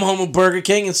dad to come home with Burger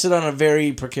King and sit on a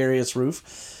very precarious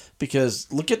roof.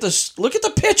 Because look at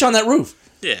the pitch on that roof.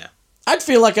 Yeah. I'd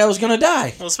feel like I was gonna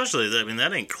die. Well, especially,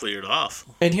 that ain't cleared off.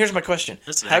 And here's my question.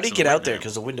 That's an How did he get excellent out there? right now.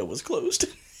 Because the window was closed.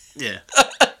 Yeah.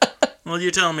 Well,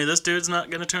 you telling me this dude's not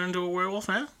going to turn into a werewolf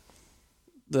now?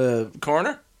 The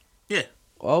coroner? Yeah.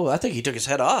 Oh, I think he took his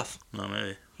head off. No,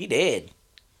 maybe. He dead.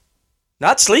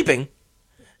 Not sleeping.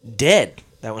 Dead.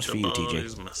 That one's for you, The TJ.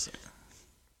 body's missing.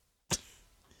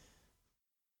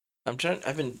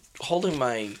 I've been holding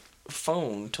my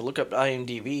phone to look up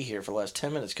IMDb here for the last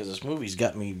 10 minutes because this movie's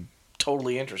got me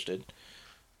totally interested.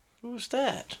 Who's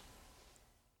that?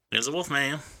 There's a wolf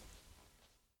man.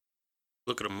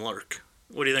 Look at him lurk.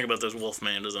 What do you think about this wolf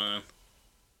man design?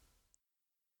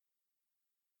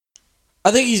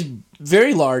 I think he's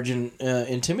very large and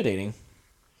intimidating.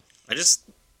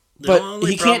 But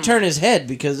he can't turn his head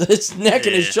because his neck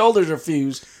and his Yeah. shoulders are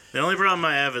fused. The only problem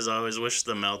I have is I always wish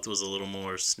the mouth was a little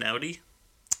more snouty.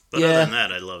 But Yeah. other than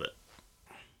that, I love it.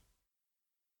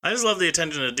 I just love the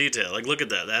attention to detail. Like, look at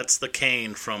that. That's the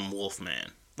cane from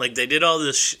Wolfman. Like, they did all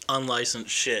this unlicensed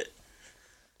shit.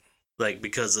 Like,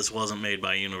 because this wasn't made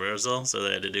by Universal, so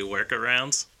they had to do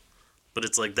workarounds. But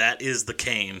it's like, that is the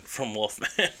cane from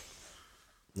Wolfman.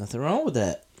 Nothing wrong with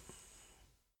that.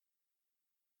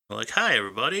 Like, hi,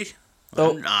 everybody.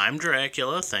 Oh. I'm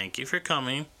Dracula. Thank you for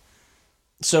coming.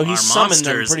 So he Our summoned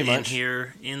them monsters pretty in much.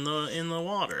 here in the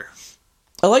water.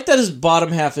 I like that his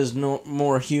bottom half is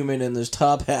more human and his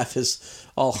top half is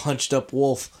all hunched up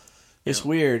wolf. It's Yeah.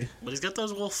 weird. But he's got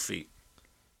those wolf feet.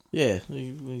 Yeah,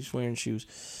 he's wearing shoes.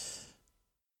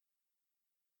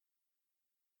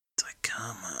 It's like,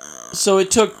 come on. So it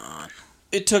took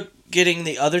getting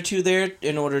the other two there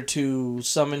in order to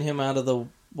summon him out of the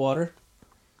water.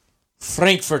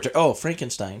 Frankfurter. Oh,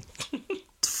 Frankenstein.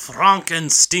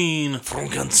 Frankenstein.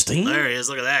 Frankenstein? There he is.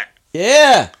 Look at that.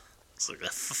 Yeah. It's like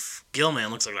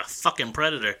Gilman looks like a fucking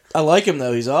predator. I like him,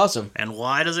 though. He's awesome. And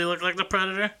why does he look like the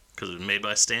predator? Because it was made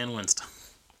by Stan Winston.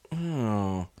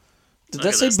 Oh. Did Look that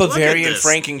at say this. Look at Bavarian this.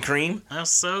 Franken cream?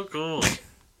 That's so cool.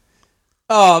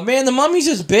 Oh, man, the mummy's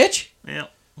his bitch.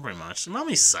 Yep, pretty much.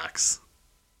 Mummy sucks.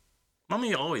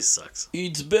 Mummy always sucks.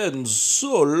 It's been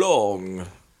so long.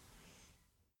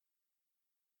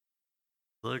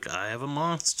 Look, I have a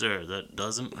monster that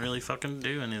doesn't really fucking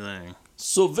do anything.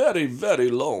 So very, very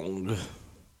long.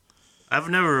 I've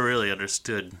never really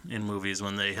understood in movies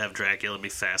when they have Dracula be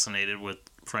fascinated with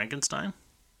Frankenstein.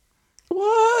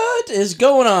 What is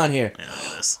going on here? Yeah, look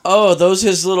at this. Oh, those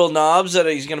his little knobs that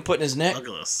he's gonna put in his neck? Look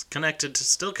at this.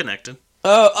 Still connected.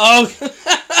 Oh,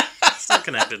 Still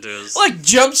connected to his... like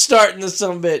jump starting this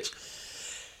some bitch.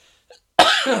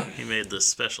 He made this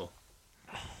special.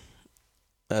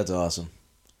 That's awesome.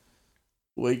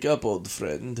 Wake up, old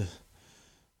friend.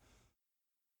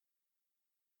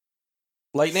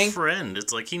 Lightning? Friend,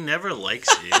 it's like he never likes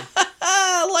you.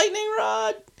 Lightning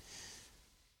rod.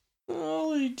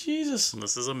 Holy Jesus.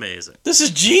 This is amazing. This is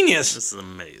genius. This is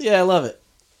amazing. Yeah, I love it.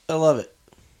 I love it.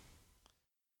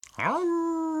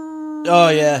 Oh, Oh,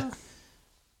 yeah.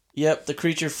 Yep, the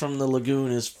creature from the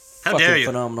lagoon is How fucking dare you?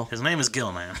 phenomenal. His name is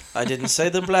Gilman. I didn't say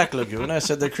the Black Lagoon. I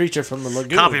said the creature from the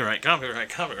lagoon. Copyright.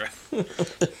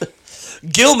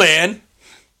 Gilman.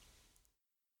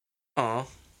 Aw.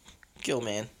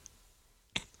 Gilman.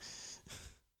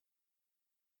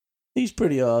 He's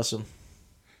pretty awesome.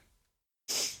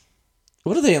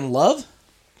 What are they in love?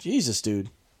 Jesus, dude.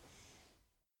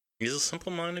 He's a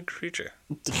simple-minded creature.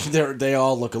 They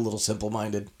all look a little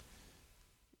simple-minded.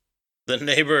 The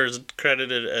neighbor is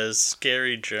credited as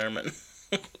Scary German.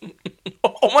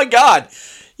 Oh my God!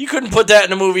 You couldn't put that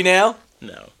in a movie now.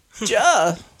 No.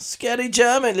 Ja, Scary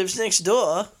German lives next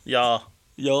door. Yeah.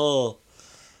 Ja.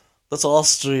 That's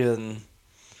Austrian.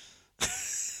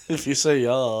 If you say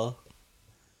ja.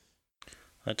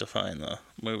 I have to find the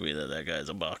movie that guy's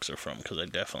a boxer from, because I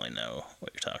definitely know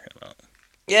what you're talking about.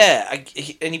 Yeah,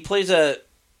 and he plays a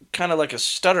kind of like a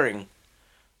stuttering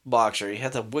boxer. He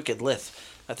had the wicked lisp.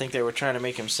 I think they were trying to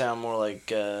make him sound more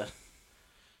like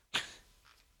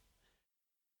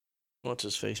what's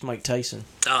his face, Mike Tyson.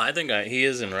 Oh, I think he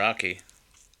is in Rocky.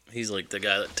 He's like the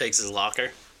guy that takes his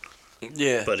locker.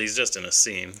 Yeah. But he's just in a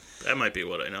scene. That might be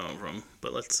what I know him from,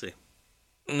 but let's see.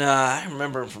 Nah, I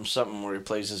remember him from something where he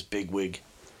plays this bigwig.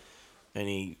 And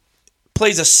he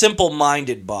plays a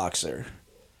simple-minded boxer.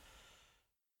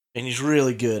 And he's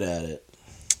really good at it.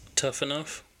 Tough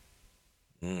Enough?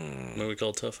 Movie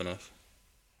called Tough Enough.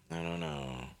 I don't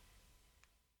know.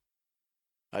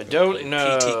 I don't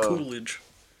know. P.T. Coolidge.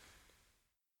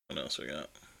 What else we got?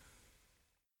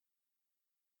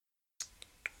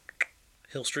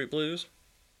 Hill Street Blues?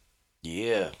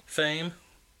 Yeah. Fame?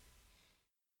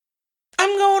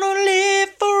 I'm gonna live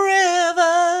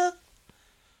forever.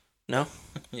 No?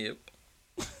 Yep.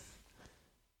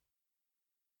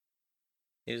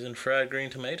 He's in Fried Green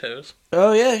Tomatoes.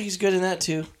 Oh, yeah, he's good in that,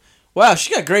 too. Wow,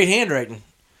 she got great handwriting.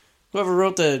 Whoever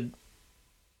wrote the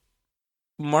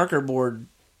marker board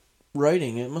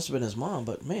writing, it must have been his mom,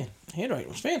 but man, handwriting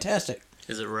was fantastic.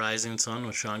 Is it Rising Sun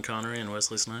with Sean Connery and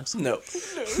Wesley Snipes? No.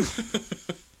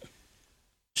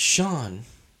 Sean.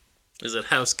 Is it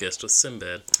House Guest with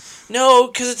Sinbad? No,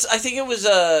 because I think it was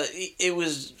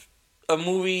a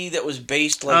movie that was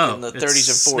based like in the 30s and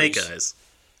 40s. Snake Eyes.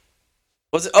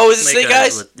 Was it? Oh, is it Snake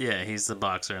Eyes? Yeah, he's the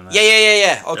boxer in that.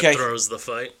 Yeah. Okay. That throws the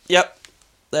fight. Yep.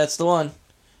 That's the one.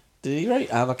 Did he write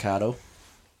Avocado?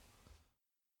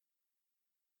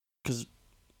 Because...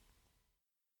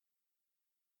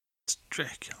 It's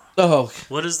Dracula. Oh.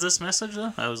 What is this message,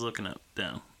 though? I was looking it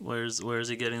down. Where is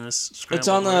he getting this scrambled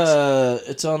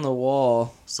It's on the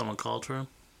wall. Someone called for him?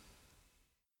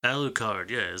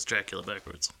 Alucard, yeah, it's Dracula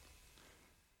backwards.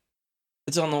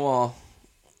 It's on the wall.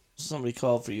 Somebody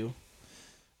called for you.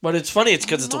 But it's funny, it's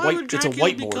because it's a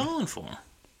whiteboard. Be calling for him?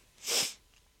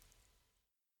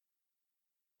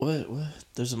 What?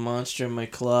 There's a monster in my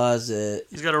closet.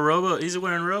 He's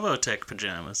wearing Robotech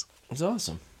pajamas. It's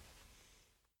awesome.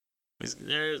 He's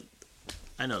there.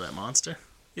 I know that monster.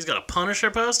 He's got a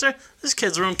Punisher poster. This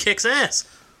kid's room kicks ass.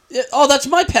 Yeah, oh, that's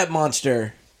my pet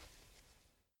monster.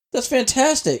 That's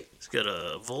fantastic. He's got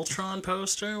a Voltron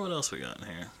poster. What else we got in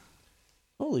here?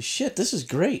 Holy shit, this is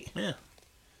great. Yeah.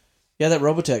 Yeah, that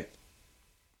Robotech.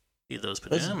 Need those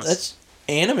pajamas. That's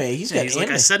anime. He's like,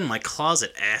 I said in my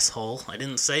closet, asshole. I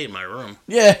didn't say in my room.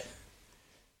 Yeah.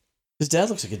 His dad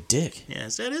looks like a dick. Yeah,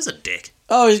 his dad is a dick.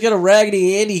 Oh, he's got a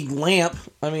Raggedy Andy lamp.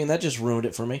 I mean, that just ruined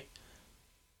it for me.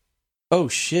 Oh,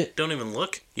 shit. Don't even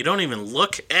look. You don't even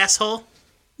look, asshole.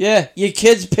 Yeah, your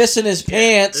kid's pissing his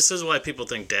pants. This is why people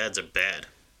think dads are bad.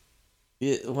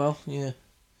 Yeah, well, yeah.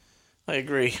 I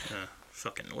agree.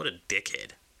 Fucking, what a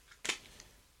dickhead.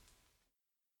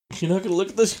 You're not gonna look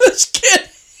at this kid?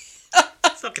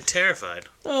 Fucking terrified.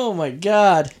 Oh my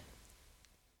god.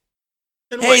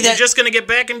 And what, you're just gonna get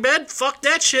back in bed? Fuck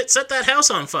that shit. Set that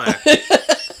house on fire.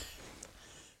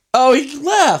 Oh, he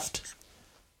left.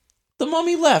 The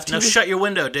mummy left. Now shut your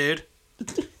window, dude.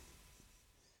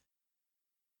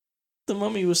 The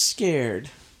mummy was scared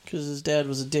because his dad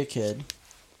was a dickhead.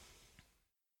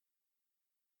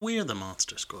 We're the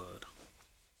Monster Squad.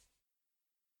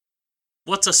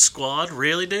 What's a squad?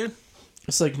 Really, dude?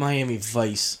 It's like Miami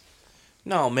Vice.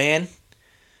 No, man.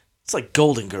 It's like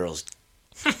Golden Girls.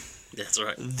 That's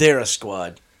right. They're a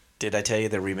squad. Did I tell you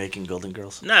they're remaking Golden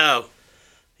Girls? No.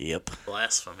 Yep.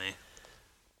 Blasphemy.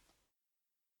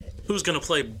 Who's gonna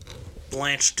play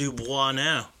Blanche Dubois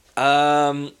now?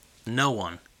 No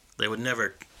one. They would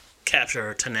never capture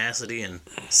her tenacity and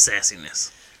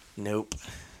sassiness. Nope.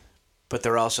 But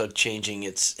they're also changing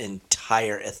its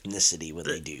entire ethnicity when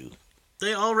they do.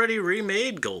 They already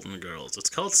remade Golden Girls. It's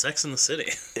called Sex and the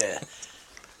City. Yeah.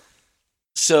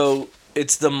 So,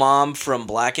 it's the mom from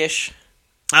Blackish.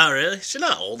 Oh, really? She's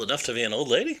not old enough to be an old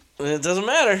lady. It doesn't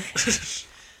matter.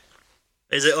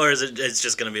 Is it? It's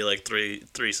just gonna be like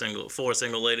four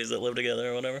single ladies that live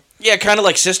together or whatever? Yeah, kind of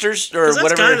like sisters or that's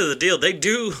whatever. That's kind of the deal. They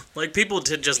do like people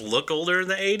to just look older in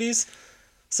the 80s,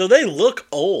 so they look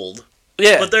old.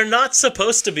 Yeah, but they're not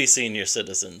supposed to be senior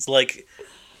citizens. Like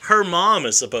her mom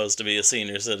is supposed to be a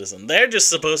senior citizen. They're just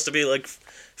supposed to be like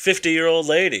 50-year-old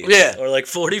ladies. Yeah, or like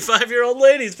 45-year-old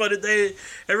ladies. But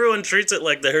everyone treats it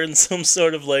like they're in some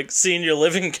sort of like senior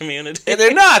living community. And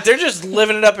they're not. They're just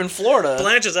living it up in Florida.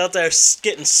 Blanche is out there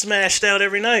getting smashed out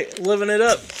every night, living it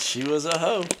up. She was a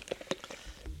hoe.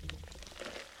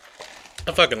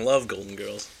 I fucking love Golden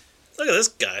Girls. Look at this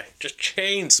guy, just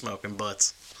chain smoking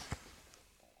butts.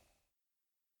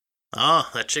 Oh,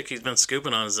 that chick he's been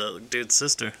scooping on is that dude's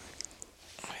sister.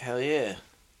 Hell yeah.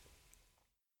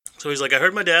 So he's like, I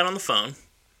heard my dad on the phone.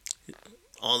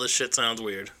 All this shit sounds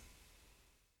weird.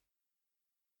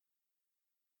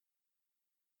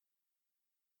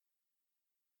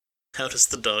 How does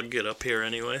the dog get up here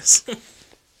anyways?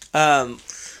 One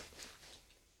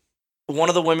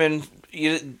of the women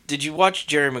Did you watch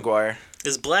Jerry Maguire?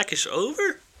 Is Blackish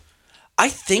over? I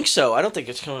think so. I don't think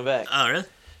it's coming back. Oh, really?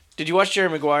 Did you watch Jerry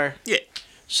Maguire? Yeah.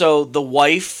 So the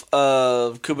wife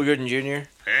of Cuba Gooding Jr.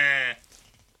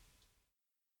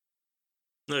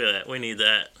 Look at that. We need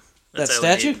that. That how we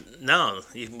statue? No.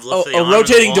 You lift Oh, the a arm on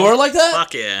rotating the wall. door like that?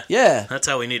 Fuck yeah. Yeah. That's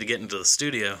how we need to get into the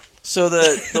studio. So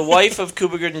the wife of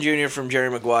Cuba Gooding Jr. from Jerry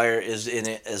Maguire is in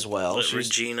it as well. But She's-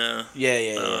 Regina.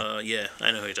 yeah. Yeah,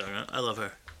 I know who you're talking about. I love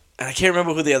her. And I can't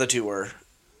remember who the other two were.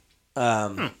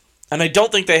 And I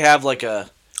don't think they have like a...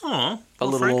 Oh, A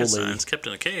little old lady. Frankenstein's kept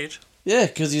in a cage. Yeah,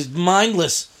 because he's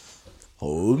mindless.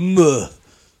 Oh.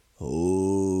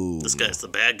 This guy's the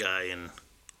bad guy in...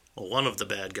 Well, one of the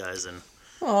bad guys in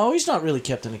Oh, he's not really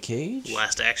kept in a cage.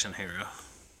 Last Action Hero.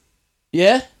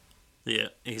 Yeah? Yeah,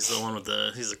 he's the one with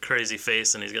the... He's a crazy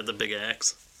face and he's got the big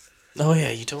axe. Oh, yeah,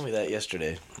 you told me that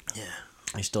yesterday. Yeah.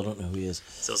 I still don't know who he is.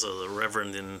 He's also the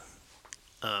Reverend in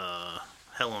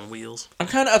Hell on Wheels. I'm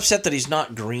kind of upset that he's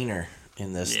not greener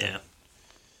in this Yeah. thing.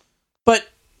 But,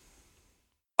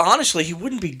 honestly, he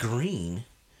wouldn't be green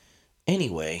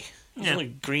anyway. He's Yeah. only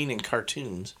green in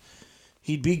cartoons.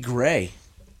 He'd be gray.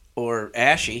 Or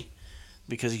ashy.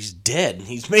 Because he's dead.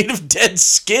 He's made of dead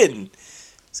skin.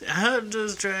 See, how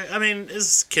does drag... I mean,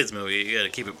 it's a kid's movie. You gotta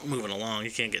keep it moving along.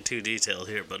 You can't get too detailed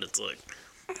here, but it's like...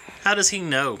 How does he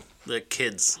know that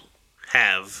kids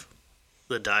have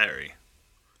the diary?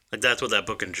 Like, that's what that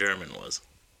book in German was.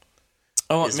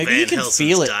 Oh, Is maybe Van he can Helsing's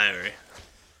feel it. diary.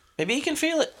 Maybe he can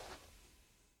feel it.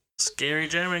 Scary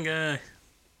German guy.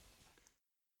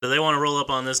 So they want to roll up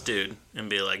on this dude and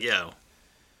be like, yo,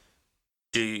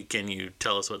 can you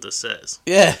tell us what this says?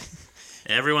 Yeah.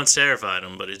 And everyone's terrified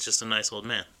of him, but he's just a nice old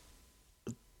man.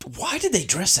 Why did they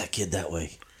dress that kid that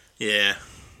way? Yeah.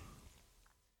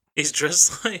 He's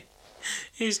dressed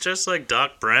like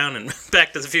Doc Brown in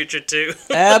Back to the Future 2.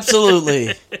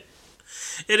 Absolutely.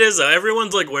 It is, though.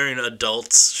 Everyone's like wearing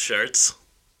adults' shirts,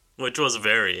 which was a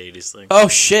very 80s thing. Oh,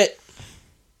 shit.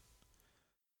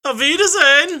 Auf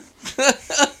Wiedersehen!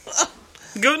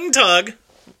 Guten Tag!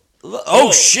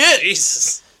 Oh, shit.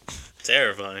 Jesus.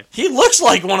 Terrifying. He looks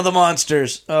like one of the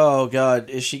monsters. Oh, God.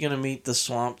 Is she going to meet the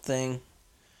swamp thing?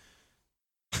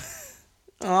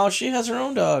 Oh, she has her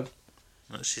own dog.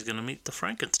 Well, she's gonna meet the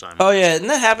Frankenstein. Oh, yeah. And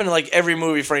that happened in like every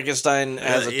movie Frankenstein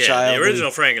as a yeah, child. the original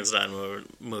Frankenstein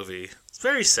movie. It's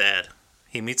very sad.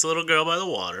 He meets a little girl by the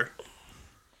water,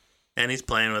 and he's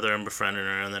playing with her and befriending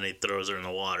her, and then he throws her in the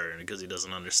water because he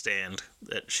doesn't understand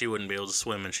that she wouldn't be able to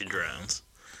swim and she drowns.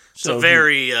 So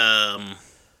very,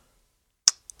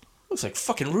 looks like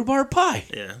fucking rhubarb pie.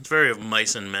 yeah, it's very of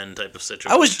mice and men type of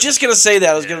situation. I was just going to say that.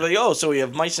 I was going to be, oh, so we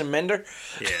have mice and Mender?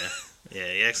 Yeah. Yeah,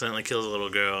 he accidentally kills a little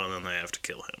girl, and then they have to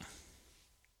kill him.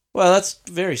 Well, that's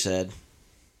very sad.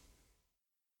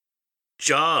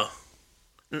 Jaw.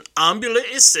 An ambulance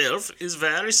itself is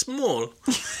very small.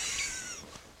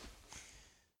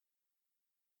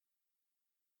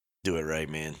 Do it right,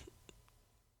 man.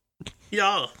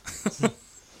 Yeah.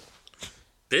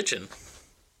 Bitchin'.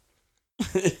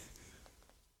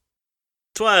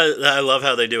 That's why I love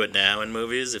how they do it now in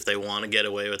movies. If they want to get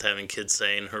away with having kids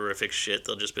saying horrific shit,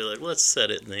 they'll just be like, let's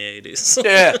set it in the 80s.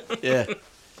 Yeah, yeah.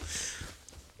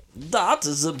 That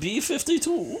is a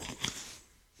B-52.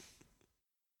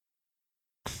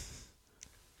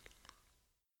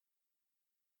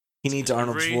 He needs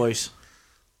Arnold's voice.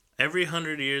 Every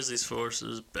 100 years, these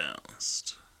forces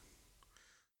bounced.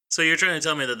 So you're trying to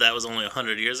tell me that was only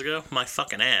 100 years ago? My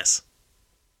fucking ass.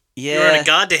 Yeah. You're in a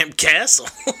goddamn castle.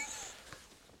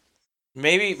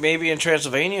 Maybe in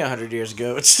Transylvania 100 years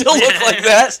ago it still looked like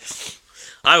that.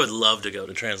 I would love to go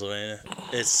to Transylvania.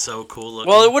 It's so cool looking.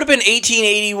 Well, it would have been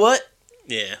 1880 what?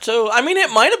 Yeah. So, I mean,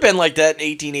 it might have been like that in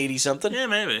 1880 something. Yeah,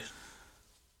 maybe.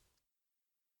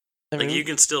 I mean, Like, you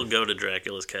can still go to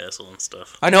Dracula's castle and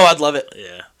stuff. I know, I'd love it.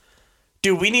 Yeah.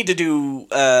 Dude, we need to do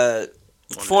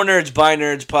Four Nerds by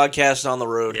Nerds podcast on the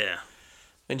road. Yeah.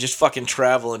 And just fucking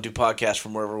travel and do podcasts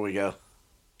from wherever we go.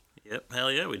 Yep,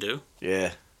 hell yeah, we do.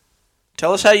 Yeah.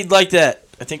 Tell us how you'd like that.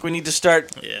 I think we need to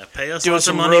start. Yeah, pay us Doing lots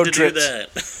of some money road to trips.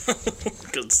 do that.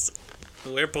 Because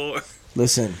we're poor.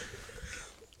 Listen,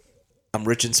 I'm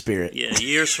rich in spirit. Yeah,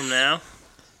 years from now,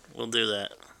 we'll do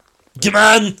that. Come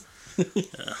on!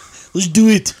 Let's do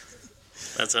it!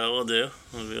 That's how we'll do.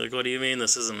 We'll be like, what do you mean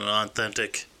this isn't an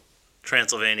authentic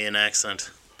Transylvanian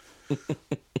accent?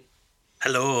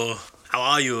 Hello, how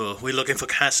are you? We're looking for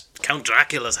Count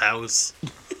Dracula's house.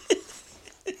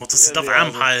 What's the stuff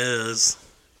vampires?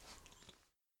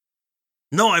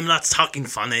 No, I'm not talking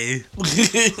funny.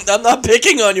 I'm not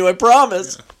picking on you, I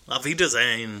promise. Auf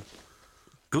Wiedersehen.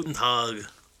 Guten Tag.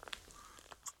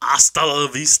 Hasta la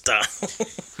vista.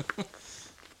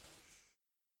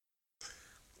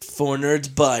 For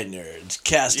Nerds by Nerds,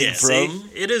 casting Yeah, from. see?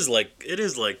 It is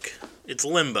like it's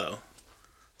limbo.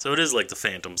 So it is like the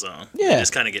Phantom Zone. Yeah. You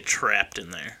just kind of get trapped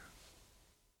in there.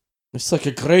 It's like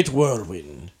a great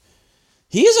whirlwind.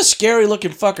 He is a scary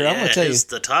looking fucker, I'm gonna tell you.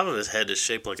 The top of his head is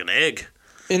shaped like an egg.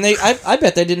 And I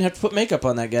bet they didn't have to put makeup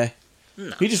on that guy.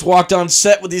 No. He just walked on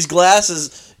set with these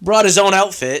glasses, brought his own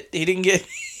outfit. He didn't get.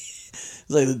 He's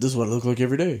like, this is what I look like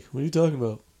every day. What are you talking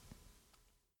about?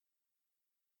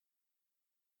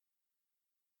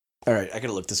 All right, I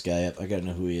gotta look this guy up. I gotta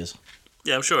know who he is.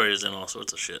 Yeah, I'm sure he is in all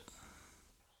sorts of shit.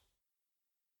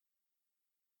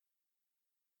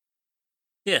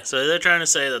 Yeah, so they're trying to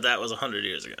say that was 100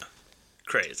 years ago.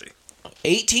 Crazy.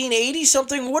 1880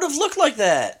 something would have looked like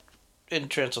that in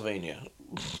Transylvania.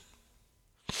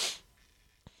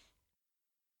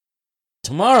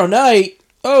 Tomorrow night.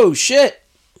 Oh shit!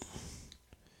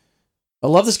 I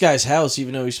love this guy's house,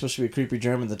 even though he's supposed to be a creepy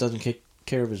German that doesn't take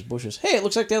care of his bushes. Hey, it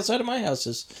looks like the outside of my house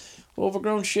is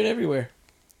overgrown shit everywhere.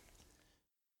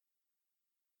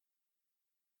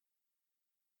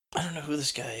 I don't know who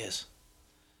this guy is.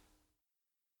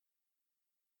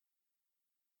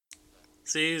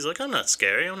 See, he's like, I'm not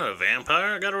scary. I'm not a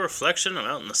vampire. I got a reflection. I'm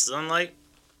out in the sunlight.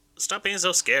 Stop being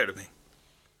so scared of me.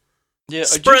 Yeah,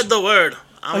 Spread the word.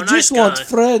 I'm a nice guy. want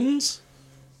friends.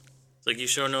 It's like you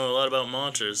sure know a lot about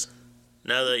monsters.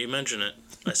 Now that you mention it,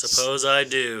 I suppose I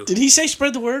do. Did he say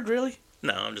spread the word, really?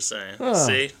 No, I'm just saying. Oh.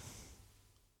 See?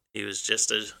 He was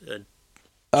just a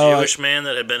Jewish man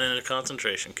that had been in a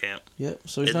concentration camp. Yep,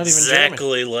 so he's not even German.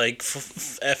 Exactly like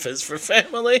F is for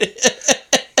family.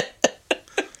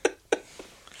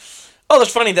 Oh,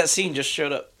 that's funny. That scene just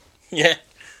showed up. Yeah.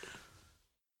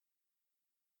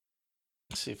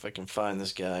 Let's see if I can find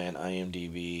this guy on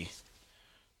IMDb.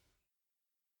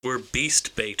 We're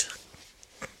beast bait.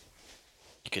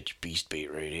 You got your beast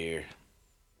bait right here.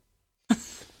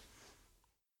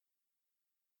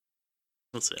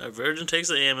 Let's see. Our virgin takes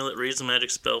the amulet, reads the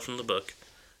magic spell from the book,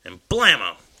 and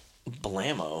blammo!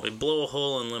 Blammo. We blow a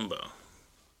hole in limbo.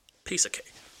 Piece of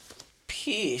cake.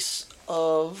 Piece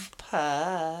of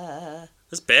pie.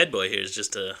 This bad boy here is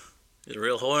just he's a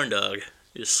real horn dog.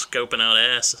 Just scoping out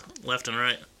ass left and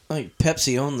right. Like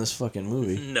Pepsi owned this fucking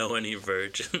movie. No any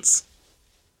virgins.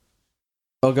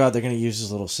 Oh god, they're gonna use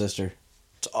his little sister.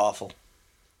 It's awful.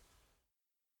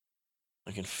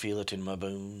 I can feel it in my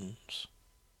bones.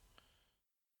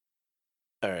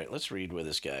 Alright, let's read where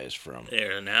this guy is from.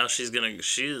 There, now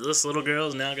this little girl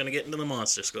is now gonna get into the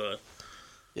monster squad.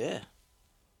 Yeah.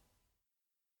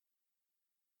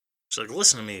 She's like,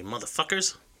 listen to me,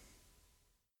 motherfuckers.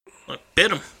 Look,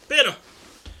 bit him.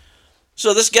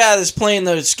 So this guy that's playing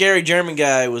the scary German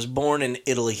guy was born in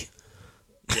Italy.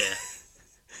 Yeah.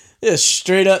 Yeah,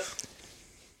 straight up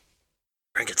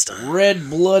Frankenstein.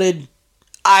 red-blooded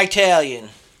Italian.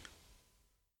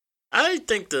 I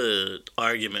think the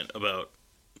argument about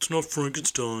it's not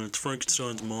Frankenstein, it's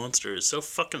Frankenstein's monster is so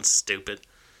fucking stupid.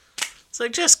 It's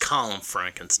like, just call him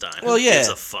Frankenstein. Well, Who yeah. gives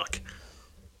a fuck?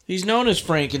 He's known as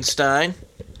Frankenstein.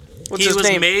 What's He his was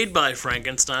name? made by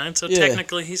Frankenstein, so Yeah.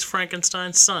 technically he's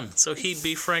Frankenstein's son. So he'd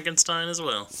be Frankenstein as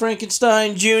well.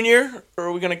 Frankenstein Jr., or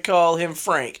are we going to call him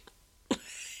Frank?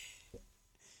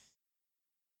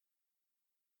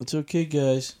 It's okay,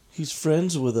 guys. He's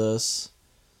friends with us.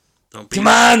 Don't be Come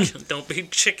on! Don't be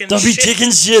chicken Don't be shit.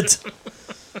 chicken shit!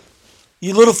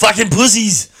 You little fucking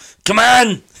pussies! Come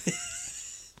on!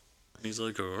 He's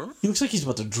like, He looks like he's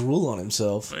about to drool on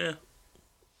himself. yeah.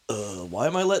 Why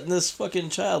am I letting this fucking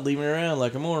child leave me around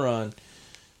like a moron?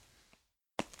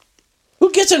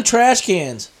 Who gets in trash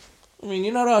cans? I mean,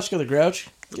 you're not Oscar the Grouch.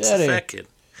 Get It's out a of here. fat kid.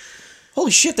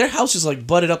 Holy shit, their house is like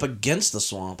butted up against the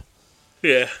swamp.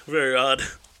 Yeah, very odd.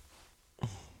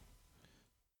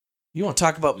 You want to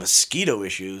talk about mosquito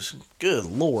issues? Good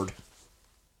lord.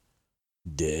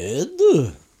 Dead?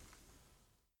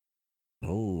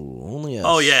 Oh, only us.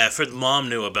 Oh yeah, if her mom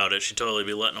knew about it, she'd totally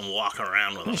be letting him walk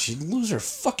around with Yeah, him. she'd lose her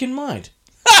fucking mind.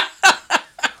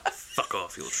 Fuck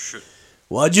off, you little shit.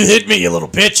 Why'd you hit me, you little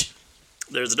bitch?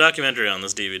 There's a documentary on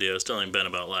this DVD I was telling Ben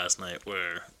about last night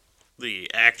where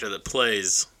the actor that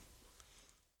plays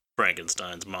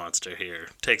Frankenstein's monster here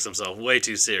takes himself way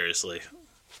too seriously.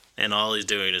 And all he's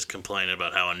doing is complaining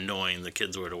about how annoying the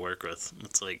kids were to work with.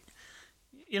 It's like,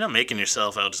 you're not making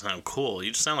yourself out to sound cool.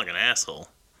 You just sound like an asshole.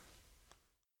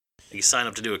 You sign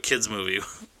up to do a kids movie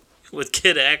with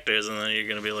kid actors, and then you're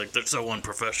going to be like, they're so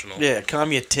unprofessional. Yeah,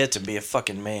 calm your tits and be a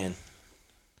fucking man.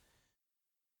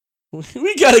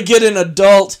 We gotta get an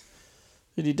adult.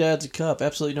 And your dad's a cop.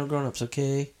 Absolutely no grown-ups,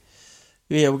 okay?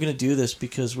 Yeah, we're gonna do this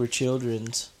because we're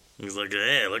children's. He's like,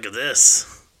 hey, look at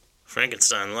this.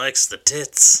 Frankenstein likes the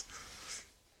tits.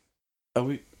 Are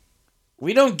we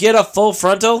We don't get a full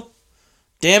frontal.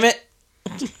 Damn it.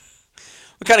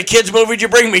 What kind of kids movie did you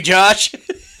bring me, Josh?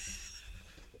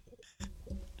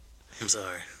 I'm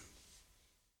sorry.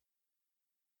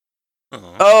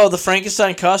 Oh. Oh, the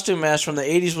Frankenstein costume mask from the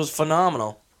 80s was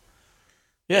phenomenal.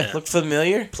 Yeah, Yeah. looked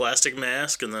familiar. Plastic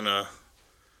mask and then a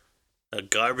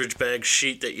garbage bag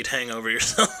sheet that you'd hang over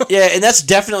yourself. Yeah, and that's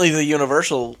definitely the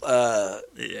Universal.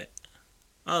 Yeah.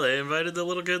 Oh, they invited the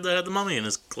little kid that had the mummy in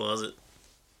his closet.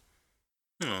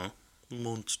 Oh,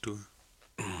 monster.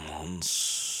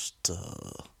 Monster.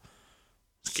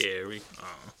 Scary.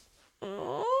 Oh.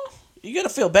 Oh, you gotta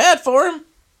feel bad for him.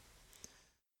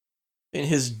 In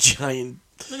his giant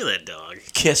Look at that dog.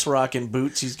 kiss rocking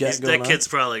boots he's got going That on. kid's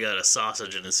probably got a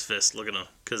sausage in his fist. Look at him.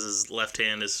 Because his left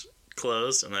hand is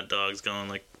closed and that dog's going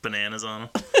like bananas on him.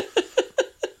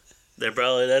 That's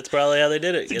probably how they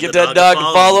did it. Get that dog to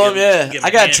follow him, yeah. give I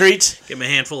him got treats. Give him a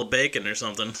handful of bacon or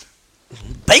something.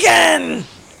 Bacon!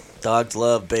 Dogs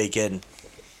love bacon.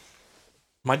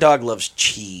 My dog loves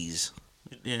cheese.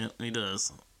 Yeah, he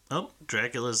does. Oh,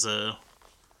 Dracula's,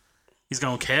 he's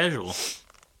going casual.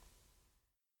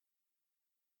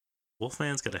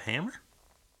 Wolfman's got a hammer?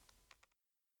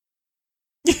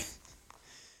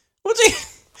 What's he?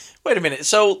 Wait a minute.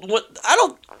 So, what? I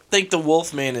don't think the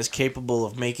Wolfman is capable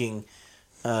of making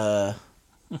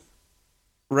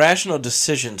rational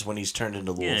decisions when he's turned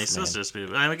into Wolfman. Yeah, he's supposed to just be...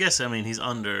 I mean, he's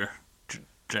under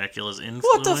Dracula's influence.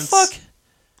 What the fuck? What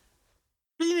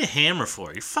do you need a hammer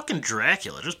for? You're fucking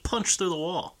Dracula. Just punch through the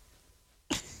wall.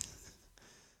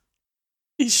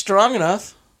 He's strong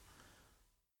enough.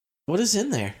 What is in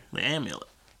there? The amulet.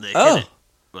 They Oh. hit it.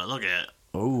 But look at it.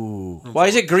 Oh. Why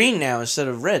is it green now instead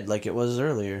of red like it was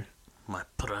earlier? My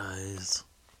prize.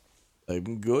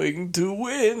 I'm going to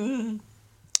win.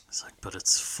 It's like, but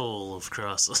it's full of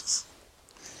crosses.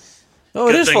 Oh,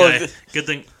 it is full of... Good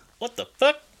thing. What the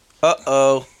fuck?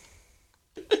 Uh-oh.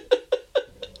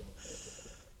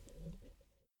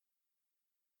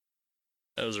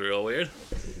 That was real weird.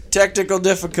 Technical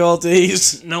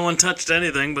difficulties. No one touched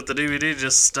anything, but the DVD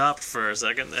just stopped for a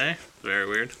second. Eh? Very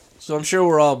weird. So I'm sure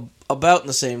we're all about in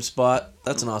the same spot.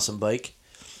 That's an awesome bike.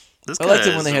 This I liked it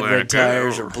when guy's they had wearing red a girl-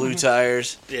 tires or blue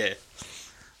tires. Yeah.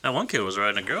 That one kid was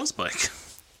riding a girl's bike.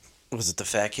 Was it the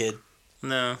fat kid?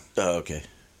 No. Oh, okay.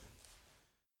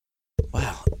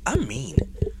 Wow, I'm mean.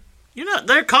 You're not.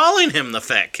 They're calling him the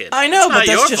fat kid. I know, It's but not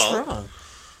that's your just fault. wrong.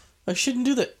 I shouldn't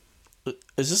do that.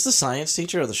 Is this the science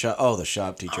teacher or the shop? Oh, the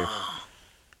shop teacher.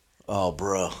 Oh,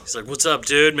 bro. He's like, "What's up,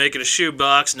 dude? Making a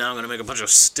shoebox. Now I'm gonna make a bunch of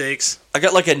steaks." I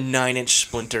got like a 9-inch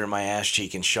splinter in my ass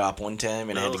cheek in shop one time,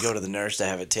 and I had to Ugh. go to the nurse to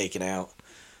have it taken out.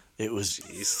 It was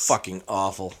fucking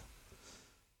awful.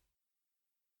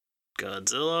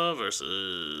 Godzilla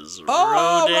versus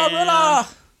Oh, Rodan. Rodan!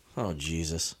 Oh,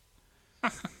 Jesus.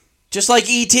 Just like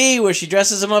E.T., where she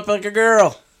dresses him up like a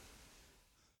girl.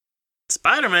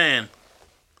 Spider-Man.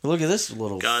 Look at this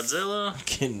little Godzilla.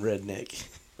 fucking redneck.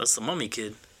 That's the mummy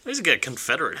kid. He's got a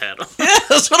Confederate hat on. Yeah,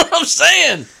 that's what I'm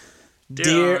saying.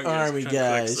 Dear Army Army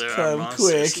guys, there are come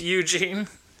monsters. quick. Eugene.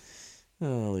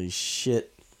 Holy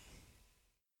shit.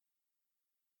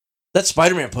 That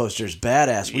Spider-Man poster is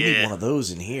badass. We need Yeah. one of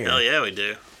those in here. Hell yeah, we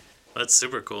do. That's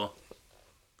super cool.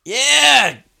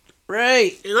 Yeah!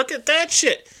 Right. Hey, look at that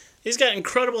shit. He's got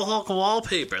Incredible Hulk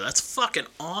wallpaper. That's fucking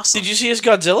awesome. Did you see his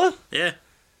Godzilla? Yeah.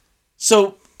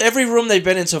 So, every room they've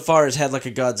been in so far has had like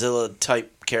a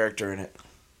Godzilla-type character in it.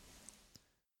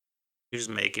 You're just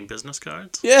making business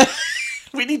cards? Yeah.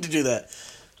 We need to do that.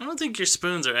 I don't think your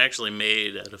spoons are actually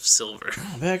made out of silver.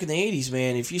 Back in the 80s,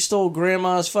 man, if you stole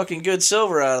Grandma's fucking good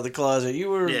silver out of the closet, you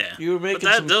were Yeah. making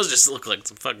But some... those just look like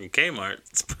some fucking Kmart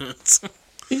spoons.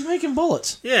 He's making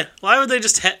bullets. Yeah. Why would they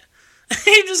just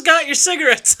You just got your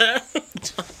cigarettes out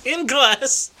in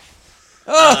class.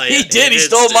 Oh, yeah, he did. He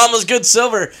stole Mama's good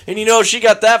silver. And you know, she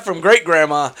got that from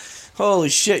great-grandma. Holy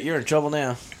shit, you're in trouble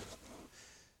now.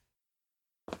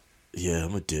 Yeah,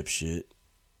 I'm a dipshit.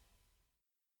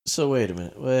 So wait a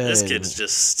minute. This kid's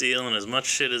just stealing as much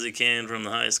shit as he can from the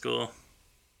high school.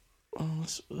 Oh,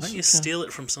 Why don't you steal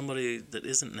it from somebody that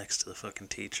isn't next to the fucking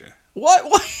teacher? What?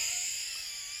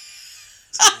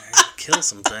 Kill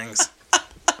some things.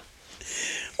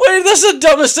 Wait, this is the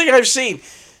dumbest thing I've seen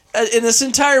in this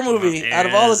entire movie. Here Out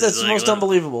of all it of is. this, It's the like, most look.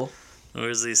 unbelievable.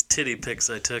 Where's these titty pics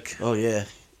I took? Oh, yeah.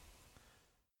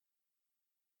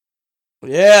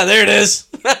 Yeah, there it is.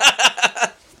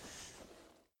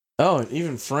 Oh, and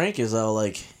even Frank is all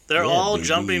like... They're yeah, all baby.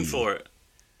 jumping for it.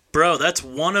 Bro, that's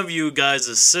one of you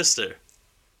guys' sister.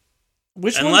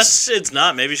 Which Unless it's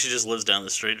not. Maybe she just lives down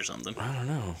the street or something. I don't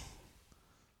know.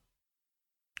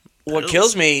 What Pills.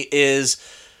 kills me is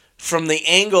from the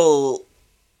angle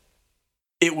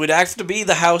it would have to be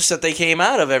the house that they came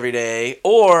out of every day,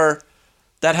 or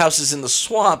that house is in the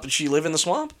swamp and she live in the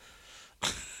swamp.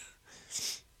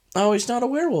 Oh, he's not a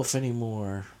werewolf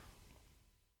anymore.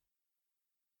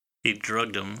 He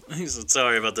drugged him. He said,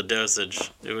 sorry about the dosage.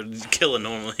 It would kill a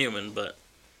normal human, but...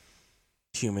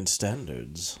 Human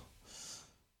standards.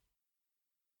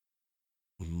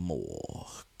 More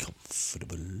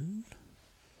comfortable.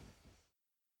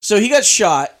 So he got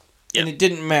shot, and it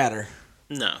didn't matter.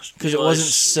 No. Because it wasn't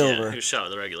silver. Yeah, he was shot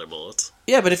with the regular bullets.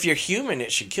 Yeah, but if you're human,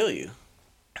 it should kill you.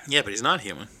 Yeah, but he's not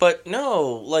human. But no,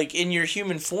 like in your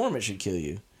human form, it should kill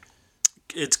you.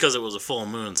 It's because it was a full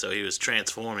moon, so he was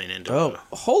transforming into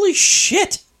Holy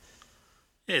shit!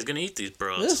 Yeah, he's gonna eat these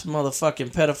bros. This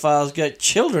motherfucking pedophile's got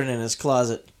children in his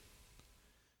closet.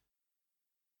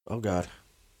 Oh, God.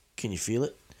 Can you feel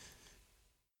it?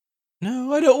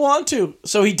 No, I don't want to.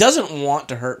 So he doesn't want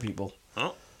to hurt people.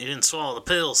 Oh, he didn't swallow the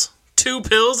pills. 2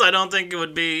 pills? I don't think it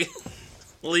would be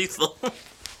lethal.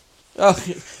 Oh,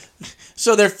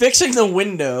 so they're fixing the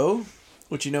window,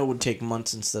 which you know would take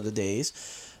months instead of days.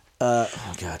 Oh,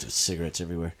 God, there's cigarettes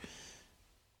everywhere.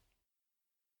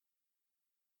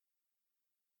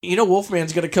 You know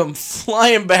Wolfman's gonna come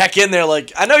flying back in there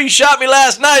like, I know you shot me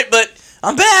last night, but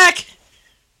I'm back!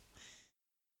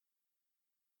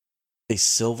 A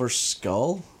silver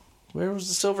skull? Where was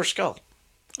the silver skull?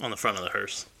 On the front of the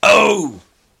hearse. Oh!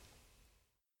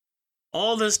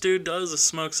 All this dude does is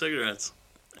smoke cigarettes.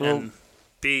 Well, And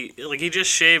be... Like, he just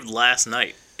shaved last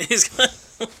night. He's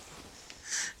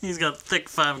got thick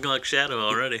 5 o'clock shadow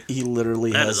already. he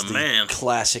literally That has is a the man.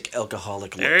 classic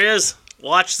alcoholic look. There he is.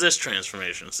 Watch this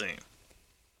transformation scene.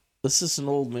 This is an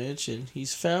old mansion.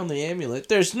 He's found the amulet.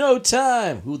 There's no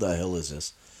time. Who the hell is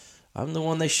this? I'm the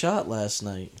one they shot last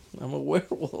night. I'm a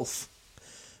werewolf.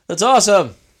 That's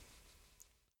awesome.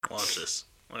 Watch this.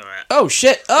 Look at that. Oh,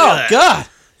 shit. Look Oh, at that. God.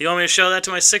 You want me to show that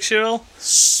to my 6-year-old?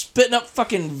 Spitting up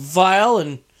fucking vile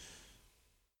and...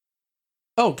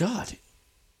 Oh, God.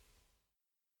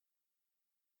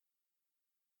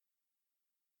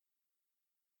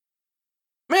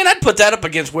 Man, I'd put that up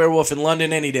against Werewolf in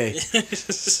London any day.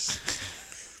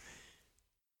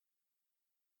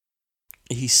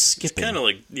 He's skipping. Kind of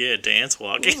like, dance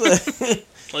walking.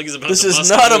 Like he's about This to is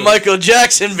bust not a move. Michael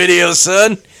Jackson video,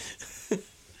 son.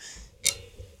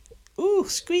 Ooh,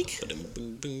 squeak.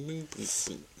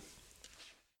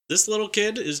 This little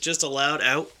kid is just allowed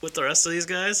out with the rest of these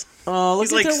guys. Oh, look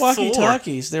He's at like their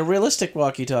walkie-talkies. They're realistic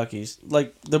walkie-talkies.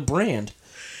 Like the brand.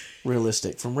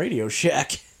 Realistic from Radio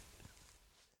Shack.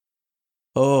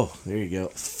 Oh, there you go.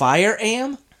 Fire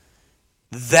Am?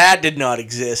 That did not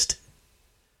exist.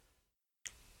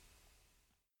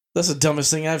 That's the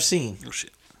dumbest thing I've seen. Oh,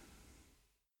 shit.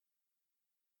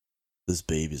 This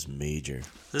babe is major.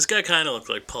 This guy kind of looked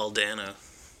like Paul Dano.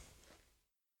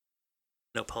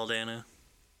 No, Paul Dano.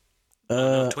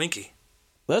 No, Twinkie.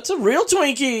 That's a real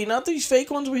Twinkie, not these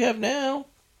fake ones we have now.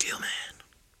 Gilman.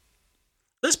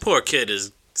 This poor kid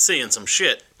is seeing some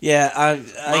shit. Yeah, I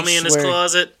Mummy in his swear.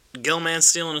 closet. Gilman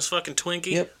stealing his fucking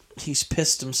Twinkie. Yep, he's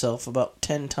pissed himself about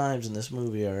 10 times in this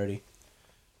movie already.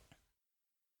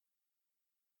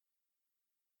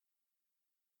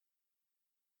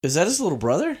 Is that his little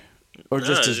brother? Or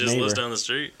just his just neighbor? lives down the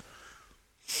street.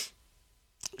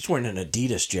 He's wearing an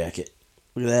Adidas jacket.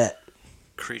 Look at that.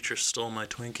 Creature stole my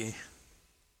Twinkie.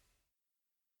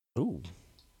 Ooh.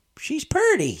 She's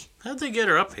pretty. How'd they get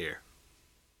her up here?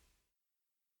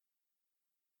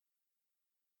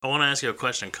 I want to ask you a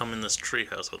question. Come in this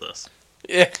treehouse with us.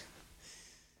 Yeah.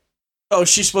 Oh,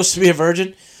 she's supposed to be a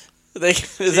virgin?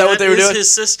 Is that what they were That doing? is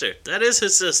his sister. That is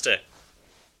his sister.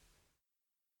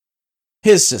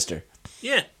 His sister.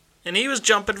 Yeah. And he was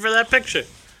jumping for that picture.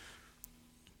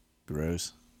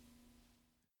 Gross.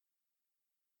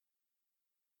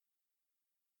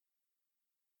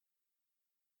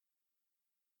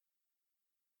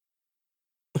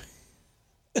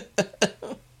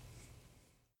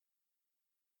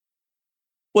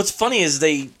 What's funny is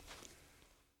the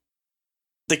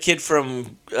kid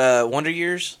from Wonder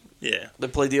Years Yeah.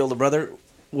 that played the older brother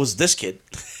was this kid.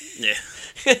 Yeah.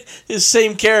 His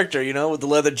same character, you know, with the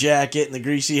leather jacket and the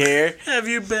greasy hair. Have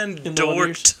you been In the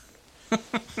Wonder dorked?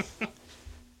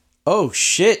 Oh,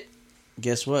 shit.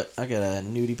 Guess what? I got a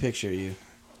nudie picture of you.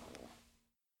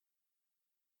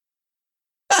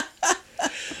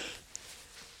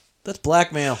 That's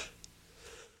blackmail.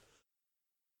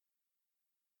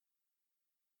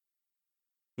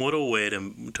 What a way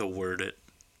to word it.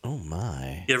 Oh,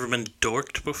 my. You ever been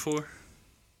dorked before?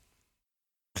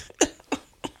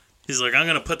 He's like, I'm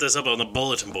going to put this up on the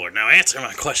bulletin board. Now answer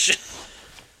my question.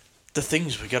 The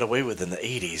things we got away with in the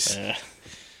 80s.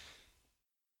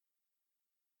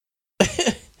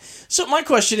 So my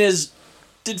question is,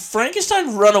 did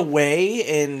Frankenstein run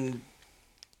away and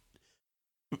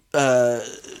No,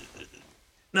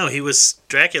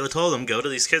 Dracula told him, go to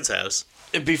these kids' house,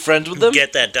 be friends with them?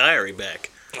 get that diary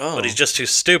back. Oh. But he's just too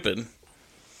stupid.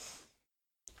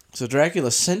 So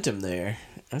Dracula sent him there.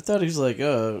 I thought he was like,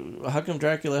 how come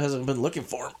Dracula hasn't been looking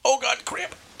for him? Oh God,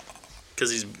 cramp.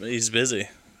 Because he's busy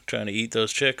trying to eat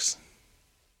those chicks.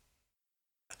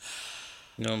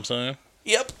 You know what I'm saying?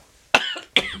 Yep.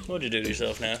 What'd you do to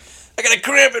yourself now? I got a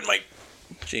cramp in my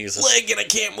Jesus. leg and I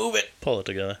can't move it. Pull it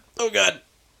together. Oh God.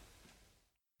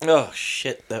 Oh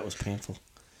shit, that was painful.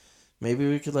 Maybe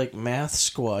we could like math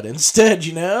squad instead,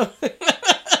 you know?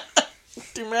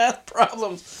 Do math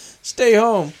problems. Stay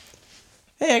home.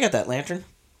 Hey, I got that lantern.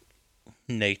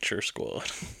 Nature Squad.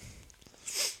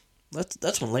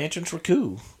 That's when lanterns were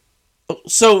cool. Oh,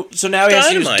 so now he has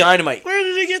to use dynamite. Where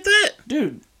did he get that?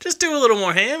 Dude, Just do a little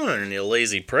more hammering, you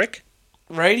lazy prick.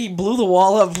 right? He blew the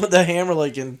wall up with the hammer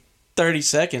like in 30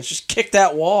 seconds. Just kick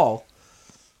that wall.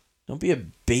 Don't be a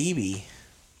baby.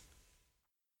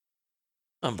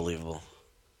 Unbelievable.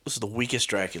 This is the weakest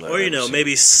Dracula I've Or, ever seen.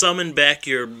 maybe summon back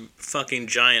your fucking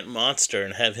giant monster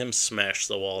and have him smash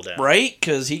the wall down. Right?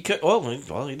 Because he could... Well,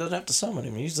 he doesn't have to summon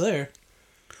him. He's there.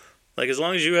 Like, as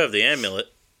long as you have the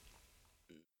amulet,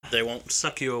 they won't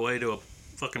suck you away to a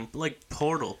fucking,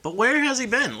 portal. But where has he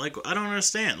been? Like, I don't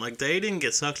understand. Like, they didn't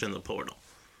get sucked in the portal.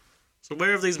 So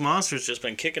where have these monsters just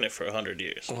been kicking it for 100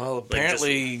 years? Well,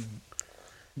 apparently...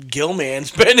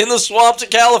 Gilman's been in the swamps of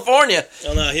California.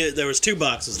 Oh, no, there was 2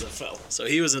 boxes that fell. So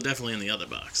he was definitely in the other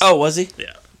box. Oh, was he?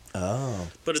 Yeah. Oh.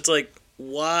 But it's like,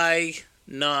 why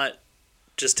not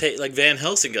just take... Like, Van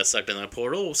Helsing got sucked in that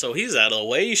portal, so he's out of the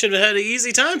way. You should have had an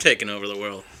easy time taking over the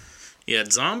world. You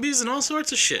had zombies and all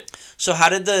sorts of shit. So how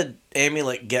did the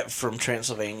amulet get from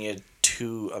Transylvania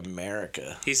to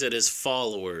America? He said his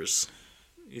followers...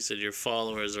 He said your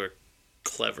followers are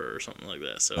clever or something like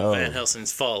that. So Van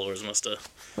Helsing's followers must have...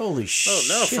 Holy shit.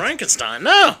 Oh, no, Frankenstein.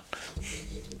 No!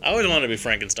 I always wanted to be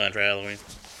Frankenstein for Halloween.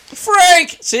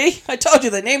 Frank! See? I told you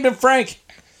they named him Frank.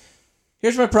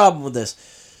 Here's my problem with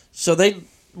this. So they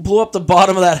blew up the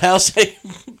bottom of that house. They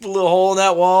blew a hole in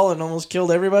that wall and almost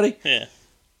killed everybody? Yeah.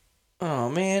 Oh,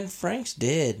 man. Frank's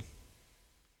dead.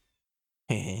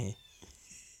 Don't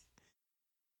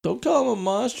call him a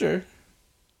monster.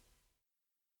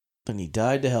 And he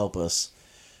died to help us.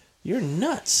 You're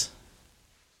nuts.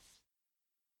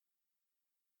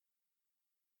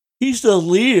 He's the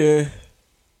leader.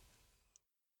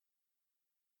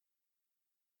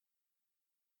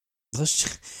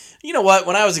 You know what?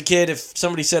 When I was a kid, if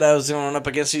somebody said I was going up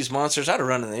against these monsters, I'd have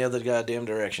run in the other goddamn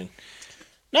direction.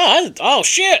 No, oh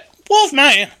shit!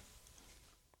 Wolfman!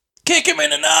 Kick him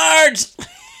in the nards!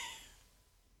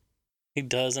 He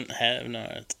doesn't have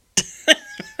nards.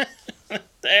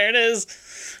 There it is.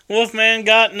 Wolfman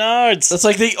got nards. That's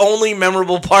like the only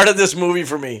memorable part of this movie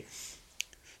for me.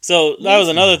 So that was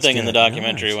another thing in the got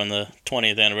documentary nards. when the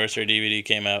 20th anniversary DVD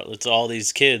came out. It's all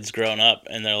these kids grown up,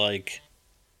 and they're like,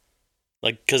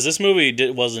 because this movie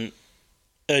wasn't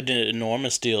an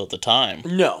enormous deal at the time,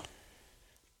 No.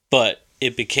 but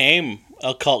it became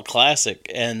a cult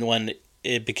classic, and when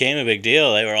it became a big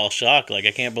deal, they were all shocked. Like,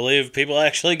 I can't believe people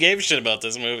actually gave a shit about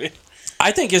this movie.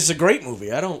 I think it's a great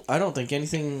movie. I don't think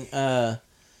anything... I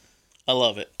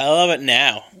love it. I love it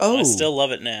now. Oh. I still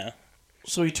love it now.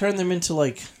 So he turned them into,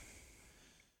 like,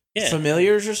 Yeah.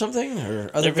 familiars or something?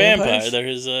 Or other They're vampires.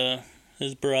 vampires? They're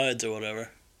his brides or whatever.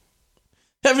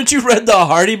 Haven't you read The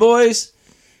Hardy Boys?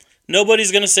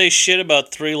 Nobody's gonna say shit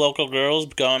about 3 local girls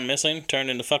gone missing,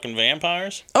 turned into fucking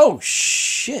vampires. Oh,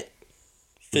 shit.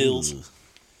 Phil's. Ooh.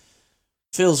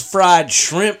 Phil's fried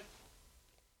shrimp.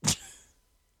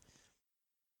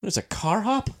 There's a car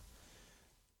hop?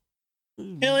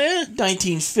 Hell yeah.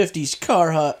 1950s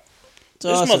car hop. It's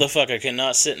This awesome. motherfucker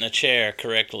cannot sit in a chair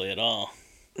correctly at all.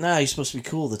 Nah, he's supposed to be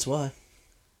cool, that's why.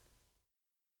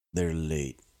 They're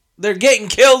late. They're getting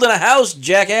killed in a house,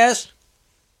 jackass.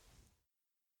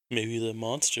 Maybe the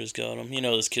monster's got him. You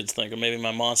know this kid's thinking, maybe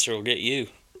my monster will get you.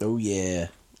 Oh, yeah.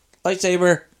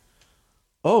 Lightsaber.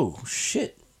 Oh,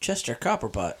 shit. Chester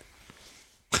Copperpot.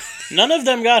 None of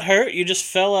them got hurt. You just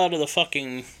fell out of the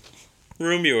fucking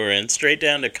room you were in, straight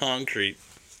down to concrete.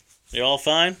 You're all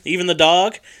fine? Even the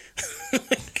dog?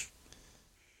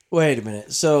 Wait a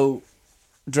minute. So,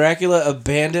 Dracula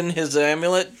abandoned his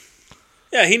amulet?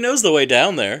 Yeah, he knows the way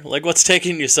down there. Like, what's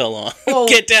taking you so long? Well-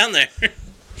 Get down there.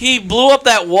 He blew up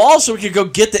that wall so we could go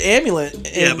get the amulet. And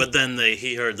Yeah, but then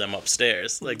he heard them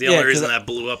upstairs. Like, the Yeah, only 'cause reason that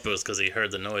blew up was because he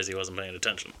heard the noise. He wasn't paying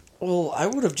attention. Well, I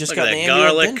would have just Look at gotten the that amulet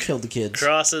garlic, and then killed the kids.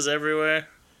 Crosses everywhere.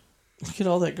 Look at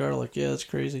all that garlic. Yeah, that's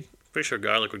crazy. Pretty sure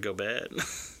garlic would go bad.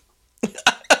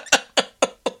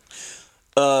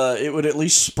 It would at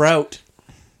least sprout.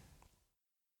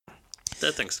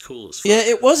 That thing's cool as fuck. Yeah,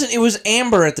 it wasn't. It was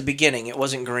amber at the beginning. It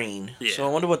wasn't green. Yeah. So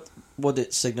I wonder what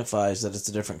it signifies that it's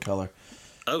a different color.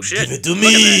 Oh shit! Give it to Look at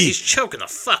that. me. He's choking the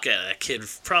fuck out of that kid,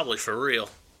 probably for real.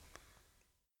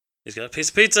 He's got a piece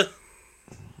of pizza.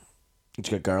 It's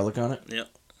got garlic on it. Yep.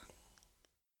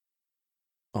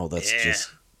 Oh, that's Yeah. just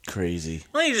crazy.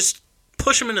 Why don't you just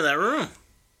push him into that room?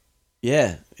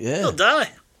 Yeah. He'll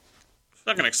die.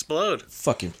 Fucking explode.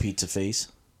 Fucking pizza face.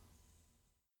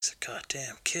 He's like,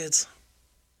 goddamn kids.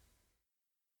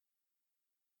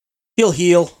 He'll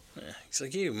heal. Yeah, he's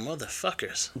like, you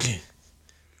motherfuckers.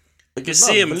 I You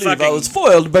see him believe fucking I was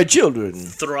foiled by children.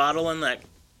 throttling that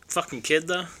fucking kid,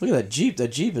 though. Look at that Jeep. That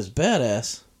Jeep is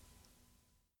badass.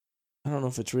 I don't know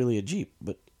if it's really a Jeep,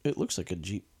 but it looks like a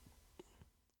Jeep.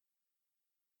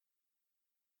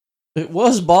 It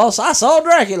was, boss. I saw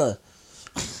Dracula.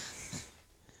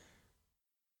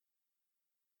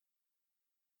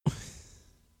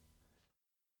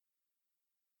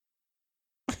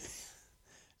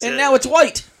 And now it's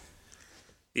white.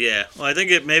 Yeah, well, I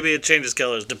think maybe it changes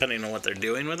colors depending on what they're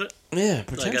doing with it. Yeah,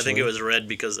 potentially. Like, I think it was red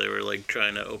because they were, like,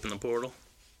 trying to open the portal.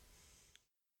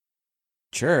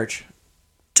 Church.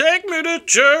 Take me to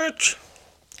church!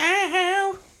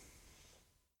 Ow.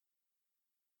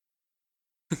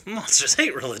 Monsters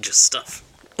hate religious stuff.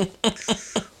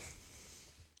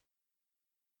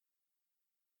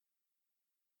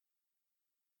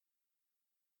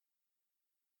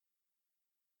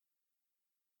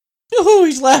 Oh,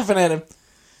 he's laughing at him.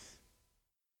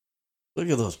 Look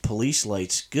at those police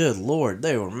lights. Good lord,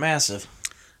 they were massive.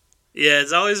 Yeah,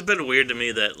 it's always been weird to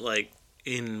me that, like,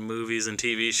 in movies and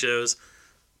TV shows,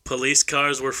 police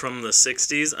cars were from the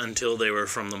 60s until they were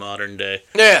from the modern day.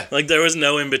 Yeah. Like, there was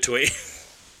no in between.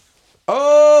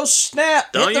 Oh,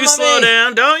 snap. Don't Hit the you slow mummy.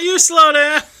 down! Don't you slow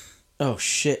down! Oh,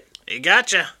 shit. He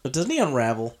gotcha! But doesn't he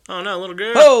unravel? Oh no, little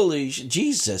girl. Holy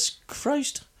Jesus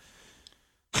Christ.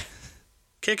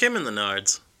 Kick him in the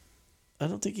nards. I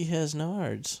don't think he has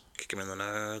nards. Kick him in the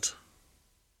nards.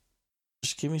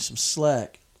 Just give me some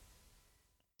slack.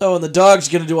 Oh, and the dog's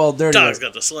gonna do all the dirty Dog's work.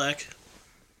 got the slack.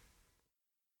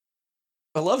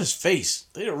 I love his face.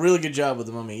 They did a really good job with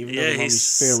the mummy, even though the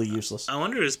mummy's fairly useless. I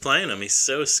wonder who's playing him. He's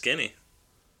so skinny.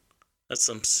 That's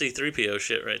some C-3PO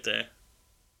shit right there.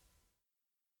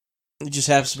 He just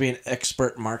happens to be an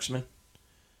expert marksman.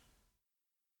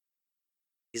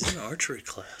 He's in archery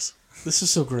class. This is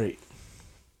so great.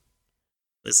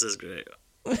 This is great.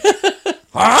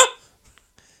 Huh?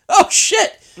 Oh,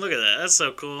 shit! Look at that. That's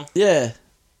so cool. Yeah.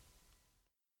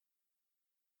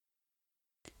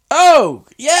 Oh,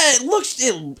 yeah, it looks...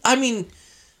 I mean,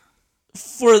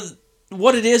 for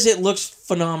what it is, it looks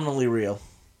phenomenally real.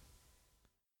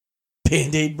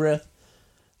 Band-Aid breath.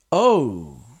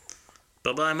 Oh,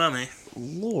 Bye-bye, mummy.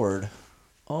 Lord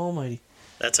almighty.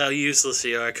 That's how useless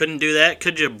you are. Couldn't do that,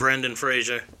 could you, Brendan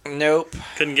Fraser? Nope.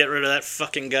 Couldn't get rid of that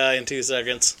fucking guy in 2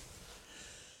 seconds.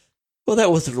 Well,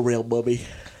 that wasn't a real mummy.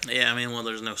 Yeah, I mean, well,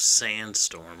 there's no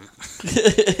sandstorm.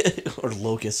 Or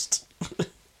locust.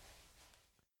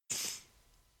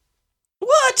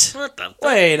 What? What the fuck?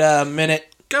 Wait a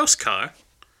minute. Ghost car?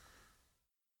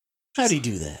 How do you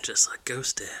do that? Just like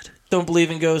Ghost Dad. Don't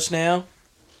believe in ghosts now?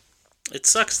 It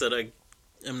sucks that I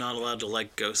am not allowed to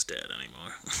like Ghost Dad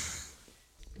anymore.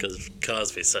 Because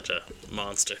Cosby's such a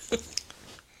monster.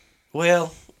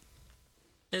 Well,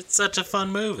 It's such a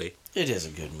fun movie. it is a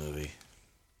good movie.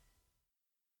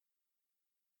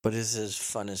 But it's as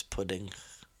fun as pudding.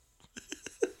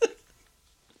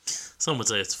 Some would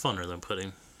say it's funner than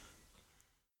pudding.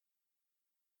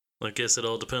 I guess it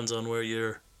all depends on where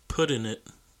you're putting it.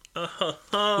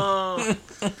 Ba-dum-bum.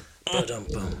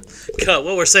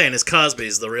 What we're saying is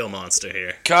Cosby's the real monster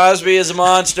here. Cosby is a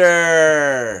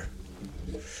monster!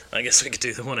 I guess we could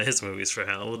do one of his movies for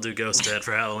Halloween. We'll do Ghost Dad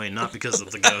for Halloween, not because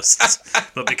of the ghosts,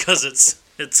 but because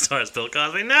it stars Bill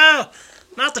Cosby. No!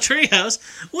 Not the treehouse.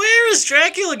 Where is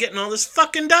Dracula getting all this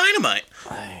fucking dynamite?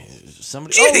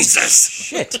 Somebody. Jesus!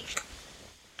 Oh, shit!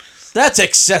 That's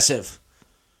excessive.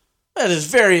 That is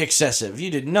very excessive. You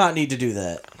did not need to do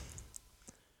that.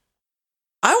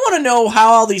 I want to know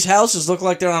how all these houses look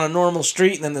like they're on a normal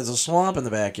street and then there's a swamp in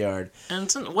the backyard. And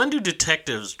when do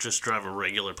detectives just drive a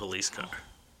regular police car?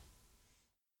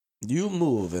 You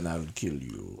move and I'll kill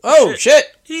you. Oh,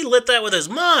 shit! He lit that with his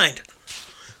mind.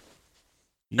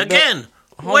 You Again,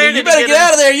 Homie, where you did better he get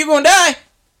out of there. You're going to die.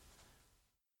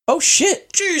 Oh,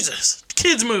 shit. Jesus,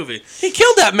 kids movie. He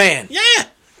killed that man. Yeah,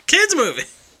 kids movie.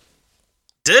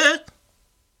 Duh.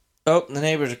 Oh, the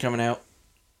neighbors are coming out.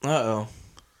 Uh-oh.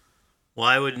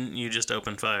 Why wouldn't you just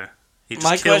open fire? He just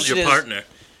My killed question your is- partner.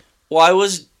 Why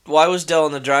was Dell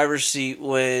in the driver's seat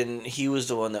when he was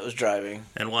the one that was driving?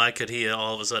 And why could he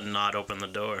all of a sudden not open the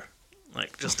door?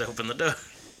 Like, just open the door.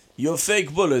 Your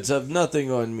fake bullets have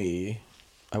nothing on me.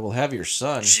 I will have your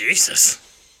son. Jesus.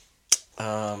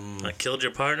 I killed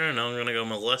your partner, and now I'm gonna go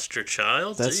molest your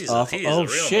child? That's Jesus, awful. he is a Oh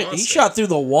real shit! monster. He shot through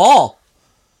the wall.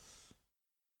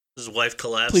 His wife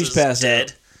collapses, Please pass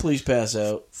dead. out. Please pass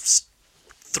out.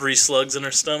 3 slugs in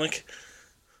her stomach.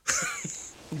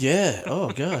 Yeah.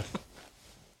 Oh god.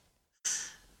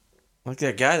 Like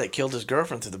that guy that killed his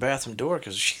girlfriend through the bathroom door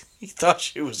because he thought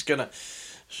she was gonna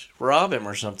rob him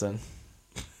or something.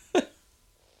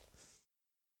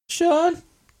 Sean,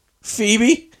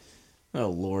 Phoebe. Oh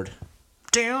Lord.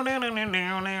 Why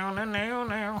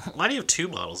do you have 2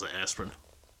 bottles of aspirin?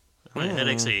 How many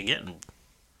headaches are you getting?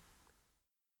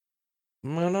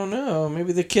 I don't know.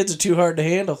 Maybe the kids are too hard to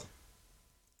handle.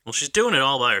 Well, she's doing it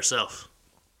all by herself.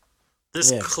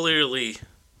 This Yeah. clearly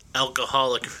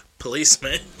alcoholic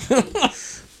policeman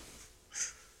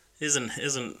isn't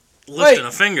lifting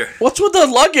a finger. What's with the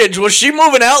luggage? Was she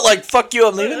moving out like, fuck you,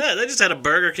 I'm Look at leaving? that. They just had a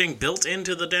Burger King built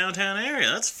into the downtown area.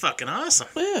 That's fucking awesome.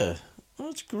 Yeah.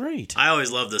 That's great. I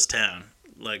always loved this town.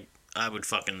 Like, I would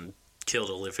fucking kill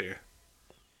to live here.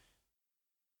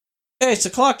 Hey, it's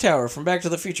the clock tower from Back to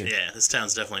the Future. Yeah, this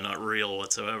town's definitely not real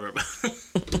whatsoever.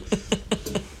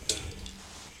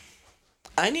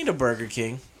 I need a Burger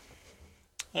King.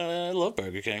 I love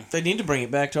Burger King. They need to bring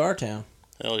it back to our town.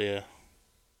 Hell yeah.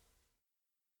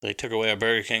 They took away our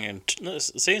Burger King and...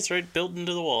 See, it's right built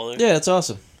into the wall there. Yeah, it's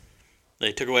awesome.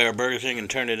 They took away our Burger King and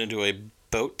turned it into a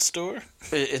boat store.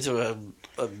 It's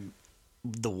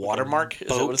the Watermark. Is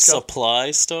that what Boat it's called?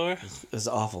 supply store. It's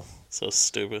awful. So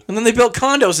stupid. And then they built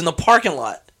condos in the parking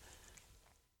lot.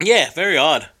 Yeah, very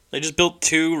odd. They just built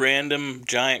 2 random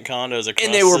giant condos across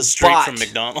And they were the street bought. from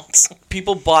McDonald's.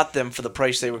 People bought them for the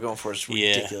price they were going for. It's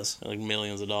Yeah, ridiculous. like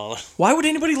millions of dollars. Why would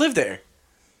anybody live there?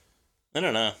 I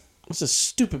don't know. It's a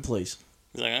stupid place.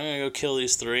 He's like, I'm gonna go kill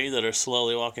these 3 that are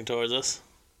slowly walking towards us.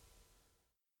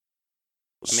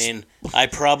 I mean, I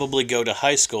probably go to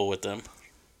high school with them.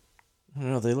 I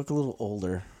don't know. They look a little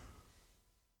older.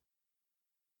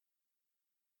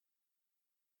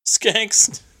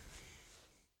 Skanks.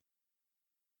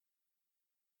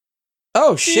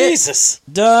 Oh, shit. Jesus.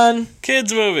 Done.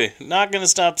 Kids movie. Not gonna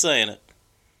stop saying it.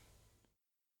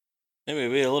 Maybe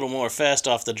be a little more fast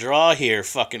off the draw here,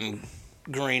 fucking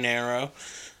Green Arrow.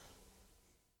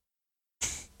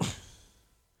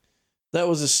 That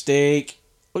was a steak.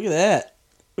 Look at that.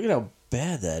 Look at how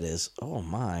bad that is. Oh,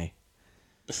 my.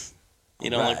 You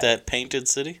don't like that painted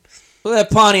city? Look at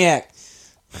that Pontiac.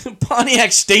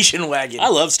 Pontiac station wagon. I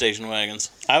love station wagons.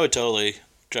 I would totally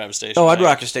drive a station Oh, wagon. I'd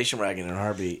rock a station wagon in a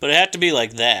heartbeat. But it had to be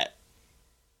like that.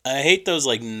 I hate those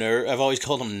like nerd. I've always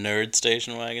called them nerd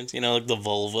station wagons. You know, like the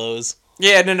Volvos.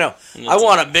 Yeah, no. And I it's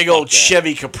want like, a big fuck old that.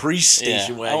 Chevy Caprice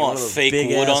station Yeah, wagon. I want one of those fake big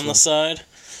wood ass on the ones. side.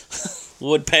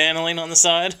 Wood paneling on the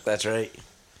side. That's right.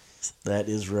 That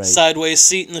is right. Sideways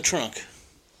seat in the trunk.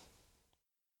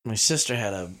 My sister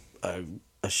had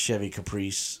a Chevy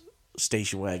Caprice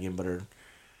station wagon, but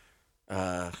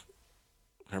her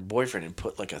boyfriend had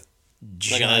put like a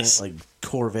giant this. like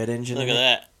Corvette engine Look in at it.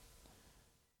 that.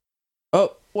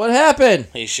 Oh, what happened?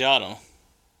 He shot him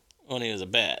when he was a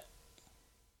bat.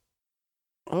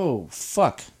 Oh,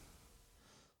 fuck.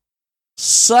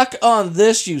 Suck on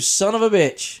this, you son of a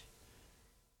bitch.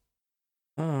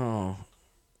 Oh.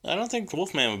 I don't think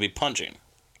Wolfman would be punching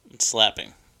and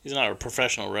slapping. He's not a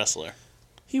professional wrestler.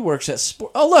 He works at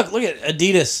sport. Oh, look at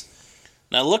Adidas.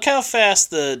 Now look how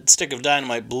fast the stick of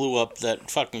dynamite blew up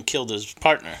that fucking killed his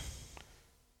partner.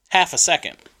 Half a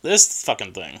second. This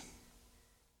fucking thing.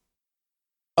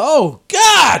 Oh,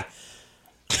 God!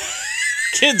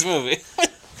 Kids movie.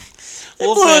 He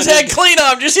blew his head clean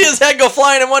off. Did you see his head go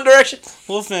flying in one direction?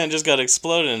 Wolfman just got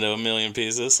exploded into a million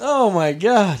pieces. Oh, my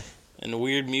God. And a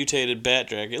weird mutated bat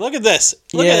dragon. Look at this.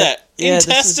 Look Yeah, at that. yeah, this is-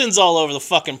 Intestines all over the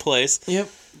fucking place. Yep.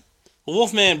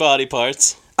 Wolfman body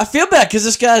parts. I feel bad because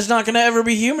this guy's not going to ever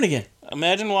be human again.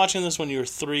 Imagine watching this when you were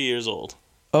 3 years old.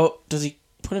 Oh, does he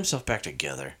put himself back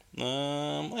together? I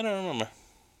don't remember.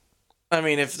 I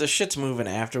mean, if the shit's moving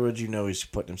afterwards, you know he's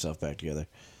putting himself back together.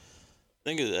 I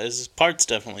think his parts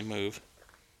definitely move.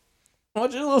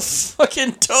 What, your little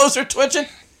fucking toes are twitching?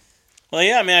 Well,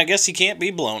 yeah, I mean, I guess he can't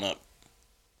be blown up.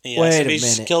 He has Wait to a be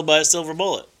minute. killed by a silver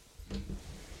bullet.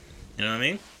 You know what I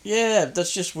mean? Yeah,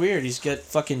 that's just weird. He's got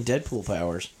fucking Deadpool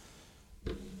powers.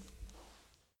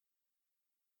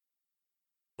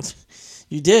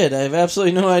 You did. I have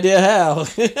absolutely no idea how.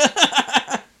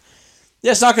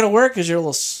 Yeah, it's not going to work because you're a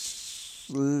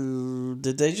little...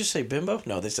 Did they just say bimbo?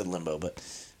 No, they said limbo, but...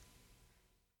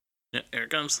 Yeah, here it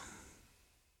comes.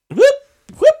 Whoop,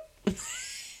 whoop.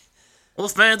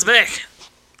 Wolfman's back.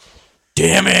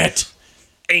 Damn it.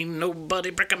 Ain't nobody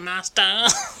breaking my style.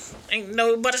 Ain't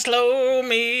nobody slow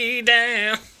me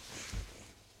down.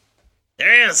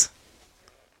 There he is.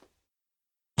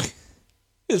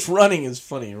 His running is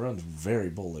funny. He runs very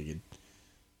bull-legged.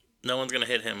 No one's gonna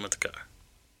hit him with the car.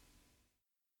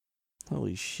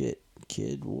 Holy shit,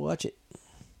 kid. Watch it.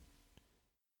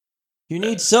 You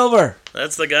need silver.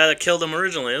 That's the guy that killed him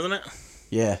originally, isn't it?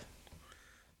 Yeah.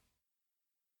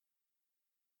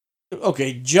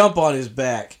 Okay, jump on his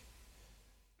back.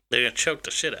 They're gonna choke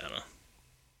the shit out of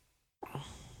him.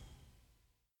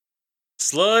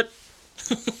 Slut.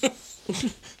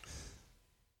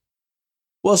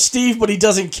 Well, Steve, but he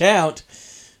doesn't count.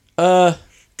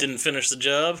 Didn't finish the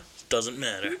job. Doesn't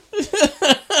matter.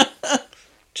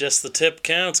 Just the tip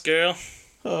counts, girl.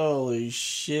 Holy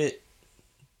shit.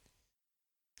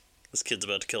 This kid's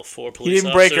about to kill 4 He police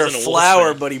didn't break her officers and a flower,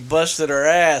 wolfman. but he busted her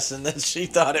ass, and then she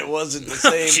thought it wasn't the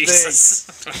same thing.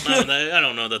 Jesus. I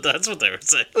don't know that that's what they were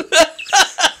saying.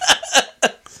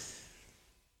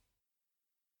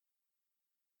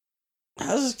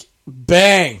 How's this?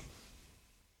 Bang!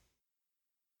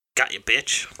 Got you,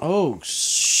 bitch. Oh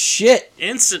shit!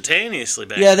 Instantaneously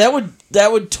back. Yeah,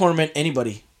 that would torment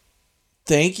anybody.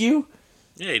 Thank you.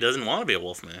 Yeah, he doesn't want to be a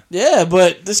wolfman. Yeah,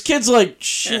 but this kid's like,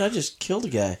 shit, Yeah. I just killed a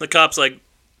guy. The cop's like,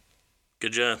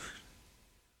 good job.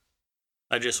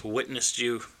 I just witnessed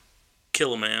you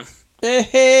kill a man.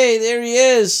 Hey, there he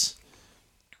is.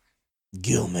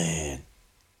 Gilman.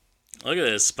 Look at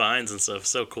his spines and stuff.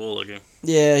 So cool looking.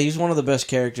 Yeah, he's one of the best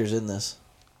characters in this.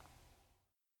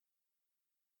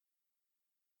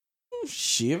 Is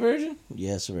she a virgin?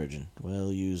 Yes, a virgin.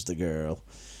 Well, use the girl.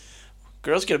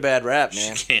 Girls get a bad rap,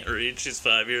 man. She can't read. She's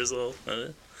 5 years old. Oh,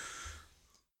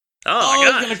 Oh, my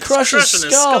God. he's gonna It's crush his crushing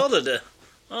skull. to death.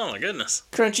 Oh, my goodness.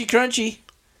 Crunchy, crunchy.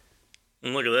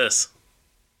 And look at this.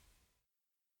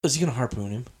 Is he gonna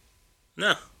harpoon him?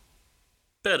 No.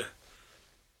 Better.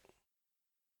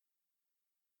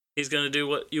 He's going to do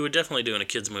what you would definitely do in a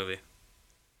kid's movie.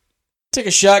 Take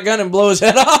a shotgun and blow his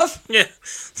head off? Yeah.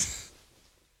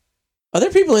 Are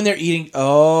there people in there eating?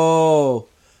 Oh,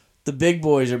 the big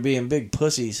boys are being big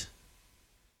pussies.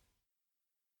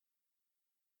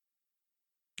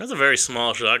 That's a very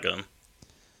small shotgun.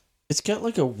 It's got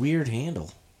like a weird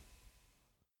handle.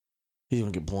 He's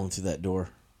gonna get blown through that door.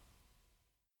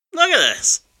 Look at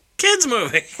this. Kids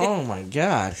movie. Oh my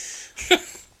god.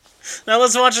 Now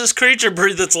let's watch this creature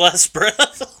breathe its last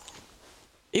breath.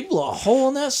 He blew a hole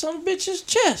in that son of a bitch's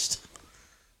chest.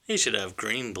 He should have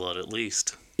green blood at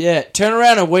least. Yeah, turn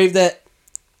around and wave that.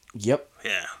 Yep.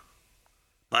 Yeah.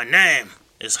 My name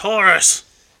is Horace.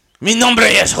 Mi nombre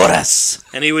es Horace.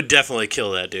 And he would definitely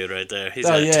kill that dude right there. He's Oh,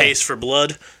 got a yeah. taste for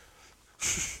blood.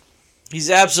 He's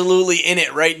absolutely in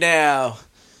it right now.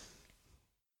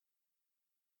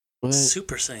 What?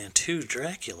 Super Saiyan 2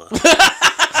 Dracula.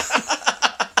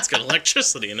 It's got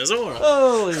electricity in his aura.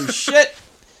 Holy shit.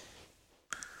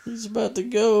 He's about to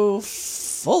go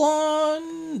full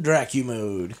on Dracu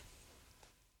mode.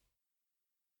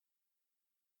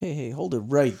 Hey, hold it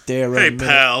right there. Right Hey, a minute.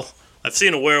 pal. I've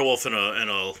seen a werewolf and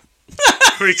a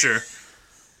creature.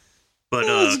 But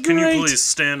That was can you great. please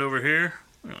stand over here?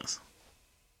 Yes.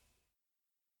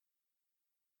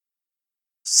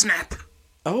 Snap.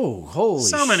 Oh, holy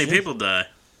So many shit. people die.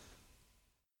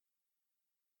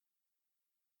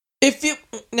 If you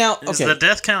now, Is okay, the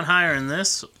death count higher in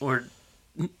this or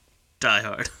Die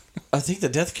Hard? I think the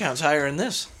death count's higher in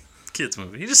this. Kids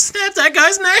movie. He just snapped that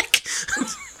guy's neck.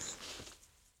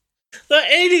 The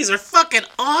 80s are fucking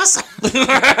awesome.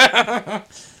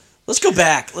 Let's go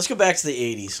back. Let's go back to the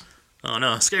 80s. Oh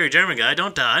no, scary German guy,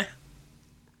 don't die.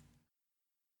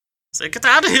 Say, get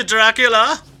out of here,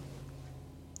 Dracula.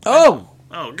 Oh,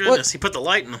 Oh goodness, he put the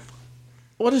light in him.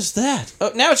 what is that?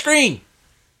 Oh, now it's green.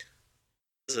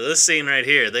 So this scene right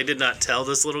here, they did not tell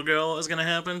this little girl what was going to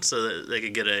happen so that they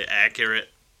could get an accurate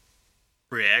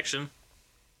reaction.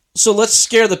 So let's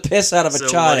scare the piss out of a So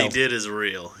child. what he did is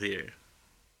real here.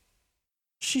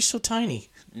 She's so tiny.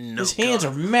 No His hands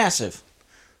are massive.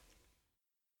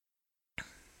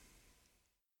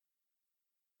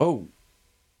 Oh.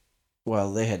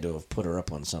 Well, they had to have put her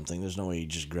up on something. There's no way he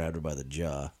just grabbed her by the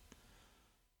jaw.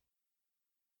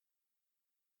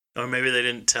 Or maybe they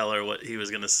didn't tell her what he was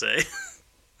going to say.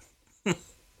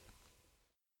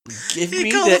 Give He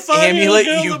me called that the 5-year-old amulet,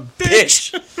 girl you a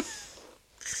bitch. Look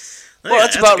Well, at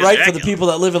that's that, about a good right for the Dracula. people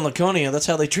that live in Laconia. That's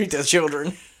how they treat their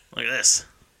children. Look at this.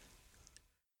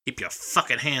 Keep your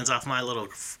fucking hands off my little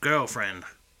girlfriend.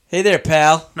 Hey there,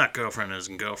 pal. Not girlfriend as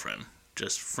in girlfriend.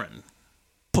 Just friend.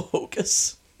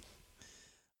 Bogus.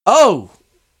 Oh,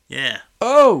 Yeah.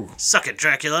 Oh, Suck it,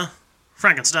 Dracula.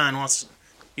 Frankenstein wants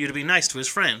you to be nice to his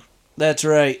friend. that's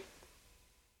right.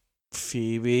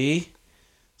 Phoebe,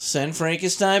 send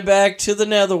Frankenstein back to the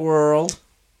netherworld.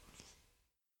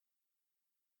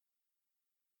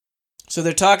 So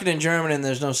they're talking in German and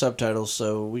there's no subtitles,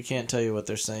 so we can't tell you what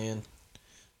they're saying.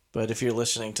 But if you're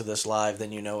listening to this live,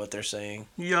 then you know what they're saying.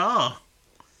 Yeah.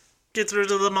 Get through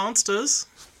to the monsters.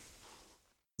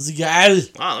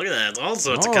 Zgal. Wow, look at that. It's all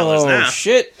sorts of colors Oh, now.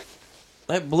 shit.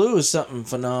 That blue is something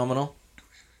phenomenal.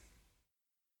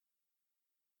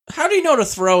 How do you know to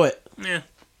throw it? Yeah.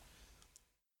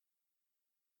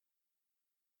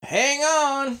 Hang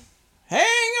on. Hang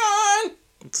on.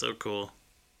 It's so cool.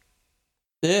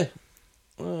 Yeah.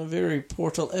 Very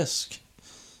Portal-esque.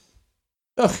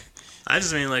 Oh. I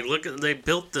just mean, like, look at, they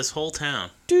built this whole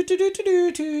town. Do, do, do, do,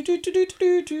 do, do, do, do,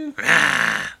 do, do.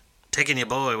 Ah, taking your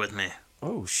boy with me.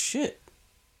 Oh, shit.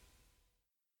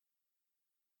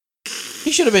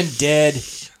 He should have been dead.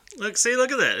 Look at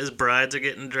that. His brides are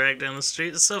getting dragged down the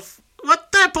street. It's so...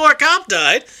 What? That poor cop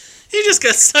died? He just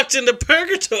got sucked into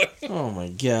purgatory. Oh, my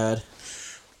God.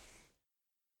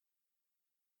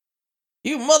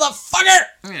 You motherfucker!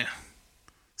 Yeah.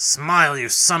 Smile, you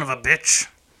son of a bitch.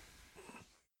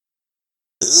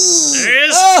 There he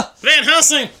is. Ah! Van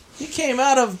Helsing. He came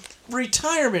out of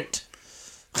retirement.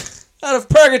 Out of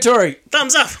purgatory.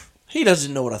 Thumbs up. He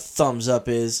doesn't know what a thumbs up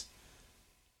is.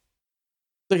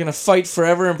 They're gonna fight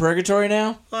forever in purgatory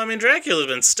now? Well, I mean, Dracula's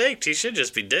been staked. He should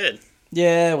just be dead.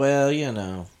 Yeah, well, you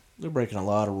know. They're breaking a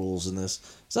lot of rules in this.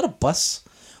 Is that a bus?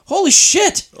 Holy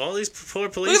shit! All these poor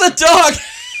police... Look at the dog!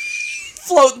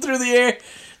 Floating through the air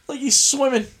like he's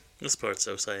swimming. This part's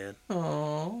so sad.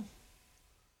 Oh,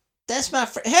 that's my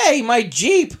Hey, my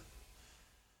Jeep!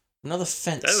 Another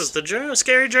fence. That was the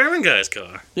scary German guy's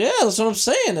car. Yeah, that's what I'm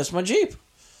saying. That's my Jeep.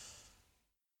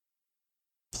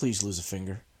 Please lose a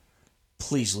finger.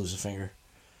 Please lose a finger.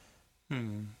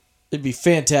 It'd be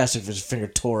fantastic if his finger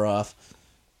tore off.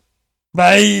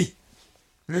 Bye,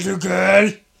 little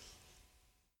girl.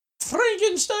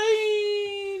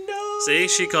 Frankenstein! No! See,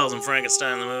 she calls him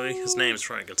Frankenstein in the movie. His name's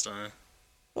Frankenstein.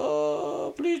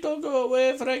 Oh, please don't go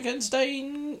away,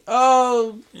 Frankenstein.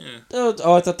 Oh, Yeah.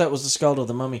 oh, I thought that was the skull of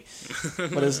the mummy.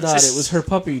 But it's not. It was her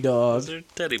puppy dog. It's her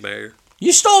teddy bear.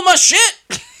 You stole my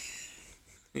shit!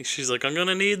 She's like, I'm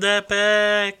gonna need that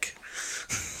back.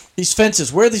 These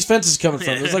fences. Where are these fences coming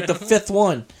from? It was like the fifth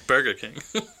one. Burger King.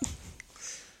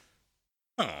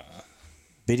 Aw.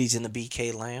 Biddy's in the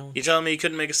BK Lounge. You telling me you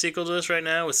couldn't make a sequel to this right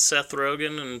now with Seth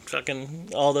Rogen and fucking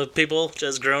all the people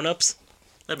just grown-ups?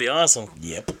 That'd be awesome.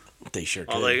 Yep, they sure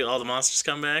could. All the monsters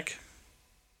come back.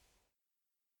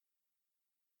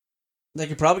 They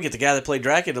could probably get the guy that played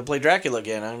Dracula to play Dracula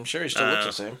again. I'm sure he still looks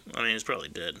the same. I mean, he's probably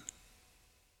dead.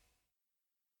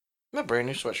 My brand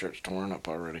new sweatshirt's torn up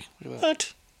already. Look at that.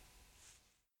 What?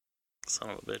 Son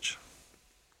of a bitch.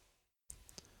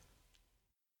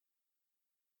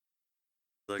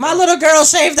 Like, My oh, little girl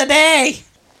saved the day!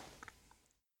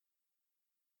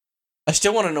 I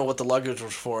still want to know what the luggage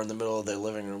was for in the middle of their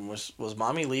living room. Was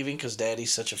mommy leaving because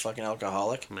daddy's such a fucking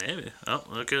alcoholic? Maybe. Oh,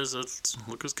 look who's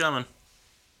coming.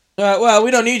 Well,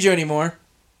 we don't need you anymore.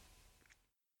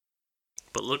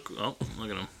 But look at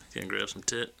him. He can grab some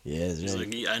tit. Yeah, He's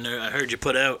like, yeah, I heard you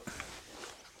put out.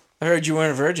 I heard you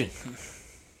weren't a virgin.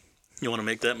 You want to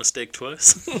make that mistake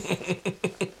twice?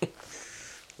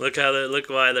 Look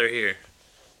why they're here.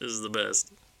 This is the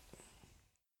best.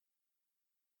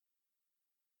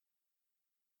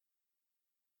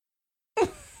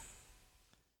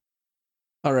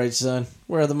 All right, son.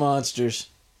 Where are the monsters?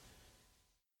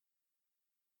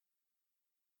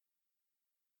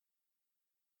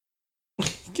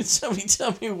 Can somebody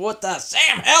tell me what the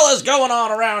Sam hell is going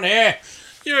on around here?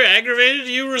 You're aggravated?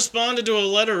 You responded to a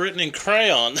letter written in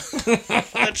crayon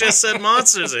that just said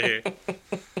monsters are here.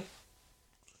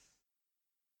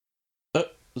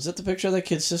 Was that the picture of that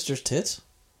kid's sister's tits?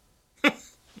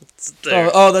 It's there.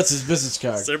 Oh, that's his business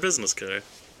card. It's their business card.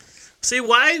 See,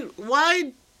 why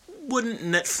wouldn't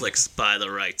Netflix buy the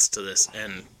rights to this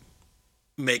and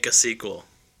make a sequel?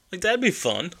 Like, that'd be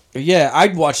fun. Yeah,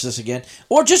 I'd watch this again.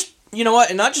 Or just, you know what,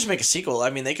 and not just make a sequel. I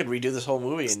mean, they could redo this whole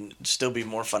movie and still be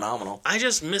more phenomenal. I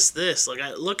just miss this. Like,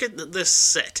 look at this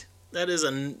set. That is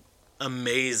an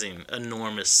amazing,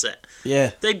 enormous set.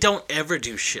 Yeah. They don't ever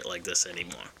do shit like this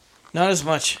anymore. Not as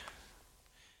much.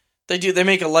 They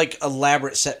make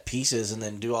elaborate set pieces and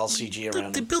then do all CG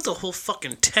around They them. built a whole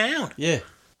fucking town. Yeah.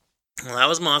 Well, that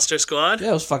was Monster Squad.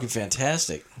 Yeah, it was fucking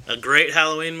fantastic. A great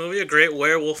Halloween movie, a great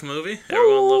werewolf movie.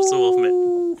 Everyone loves the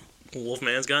Wolfman.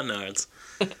 Wolfman's got nards.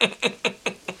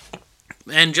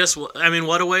 And just, I mean,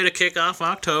 what a way to kick off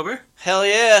October. Hell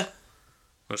yeah.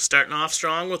 We're starting off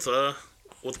strong with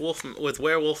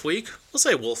Werewolf Week. We'll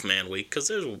say Wolfman Week because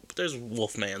there's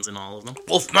Wolfmans in all of them.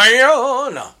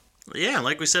 Wolfman! Yeah,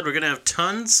 like we said, we're gonna have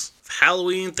tons of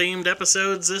Halloween-themed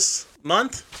episodes this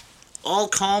month, all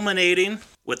culminating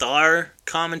with our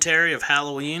commentary of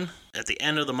Halloween at the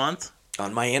end of the month.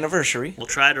 On my anniversary. We'll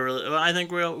try to I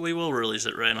think we will release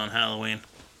it right on Halloween.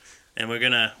 And we're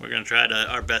gonna try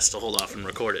our best to hold off and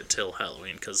record it till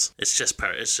Halloween because it's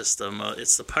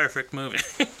the perfect movie.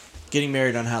 Getting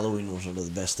married on Halloween was one of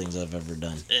the best things I've ever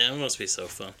done. Yeah, it must be so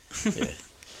fun. Yeah.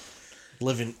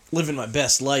 Living my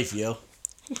best life, yo.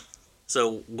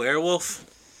 So Werewolf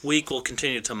Week will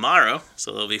continue tomorrow,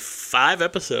 so there'll be 5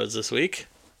 episodes this week.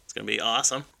 It's gonna be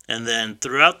awesome. And then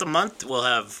throughout the month we'll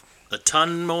have a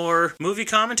ton more movie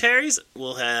commentaries.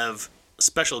 We'll have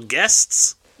special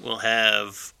guests. We'll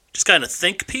have just kind of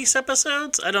think piece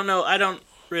episodes. I don't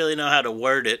really know how to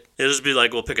word it. It'll just be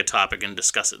like we'll pick a topic and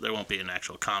discuss it. There won't be an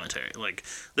actual commentary. Like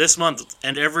this month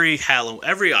and every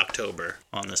October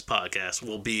on this podcast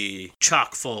will be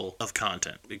chock full of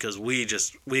content because we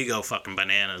go fucking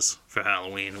bananas for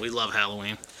Halloween. We love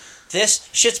Halloween. This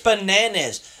shit's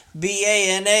bananas.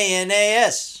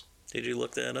 BANANAS. Did you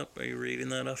look that up? Are you reading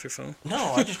that off your phone? No,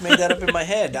 I just made that up in my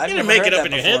head. You didn't make it up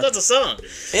in your head. That's a song.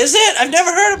 Is it? I've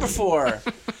never heard it before.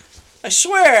 I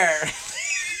swear.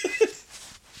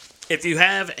 If you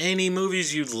have any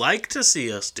movies you'd like to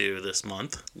see us do this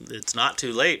month, it's not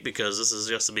too late because this is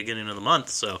just the beginning of the month.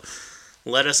 So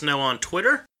let us know on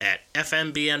Twitter at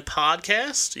FNBN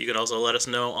Podcast. You can also let us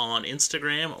know on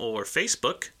Instagram or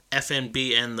Facebook,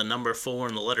 FNBN, the number 4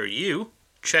 and the letter U.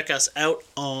 Check us out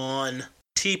on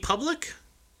TeePublic.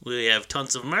 We have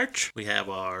tons of merch. We have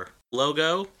our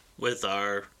logo with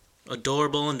our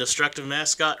adorable and destructive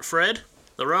mascot, Fred,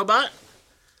 the robot.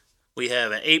 We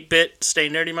have an 8-bit Stay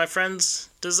Nerdy, My Friends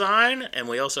design, and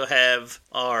we also have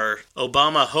our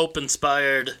Obama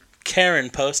Hope-inspired Karen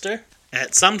poster.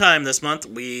 At some time this month,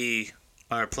 we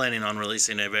are planning on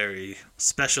releasing a very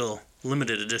special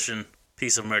limited edition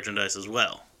piece of merchandise as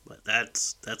well. But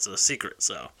that's a secret,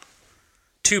 so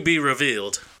to be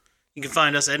revealed. You can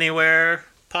find us anywhere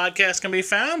podcasts can be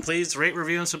found. Please rate,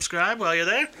 review, and subscribe while you're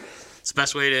there. It's the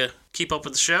best way to keep up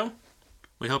with the show.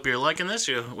 We hope you're liking this.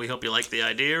 We hope you like the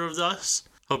idea of us.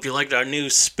 Hope you liked our new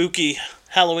spooky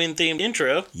Halloween-themed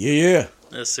intro. Yeah.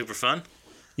 That's super fun.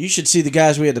 You should see the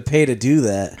guys we had to pay to do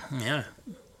that. Yeah.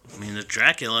 I mean, the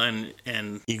Dracula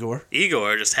and Igor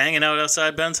are just hanging out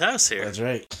outside Ben's house here. That's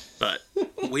right. But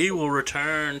we will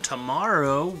return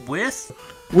tomorrow with...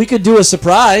 We could do a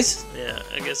surprise. Yeah,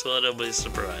 I guess we'll have a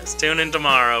surprise. Tune in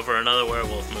tomorrow for another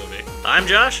werewolf movie. I'm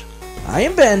Josh. I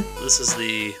am Ben. This is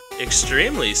the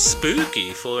extremely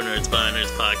spooky 4 Nerds by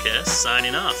Nerds podcast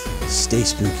signing off. Stay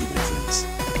spooky, my friend.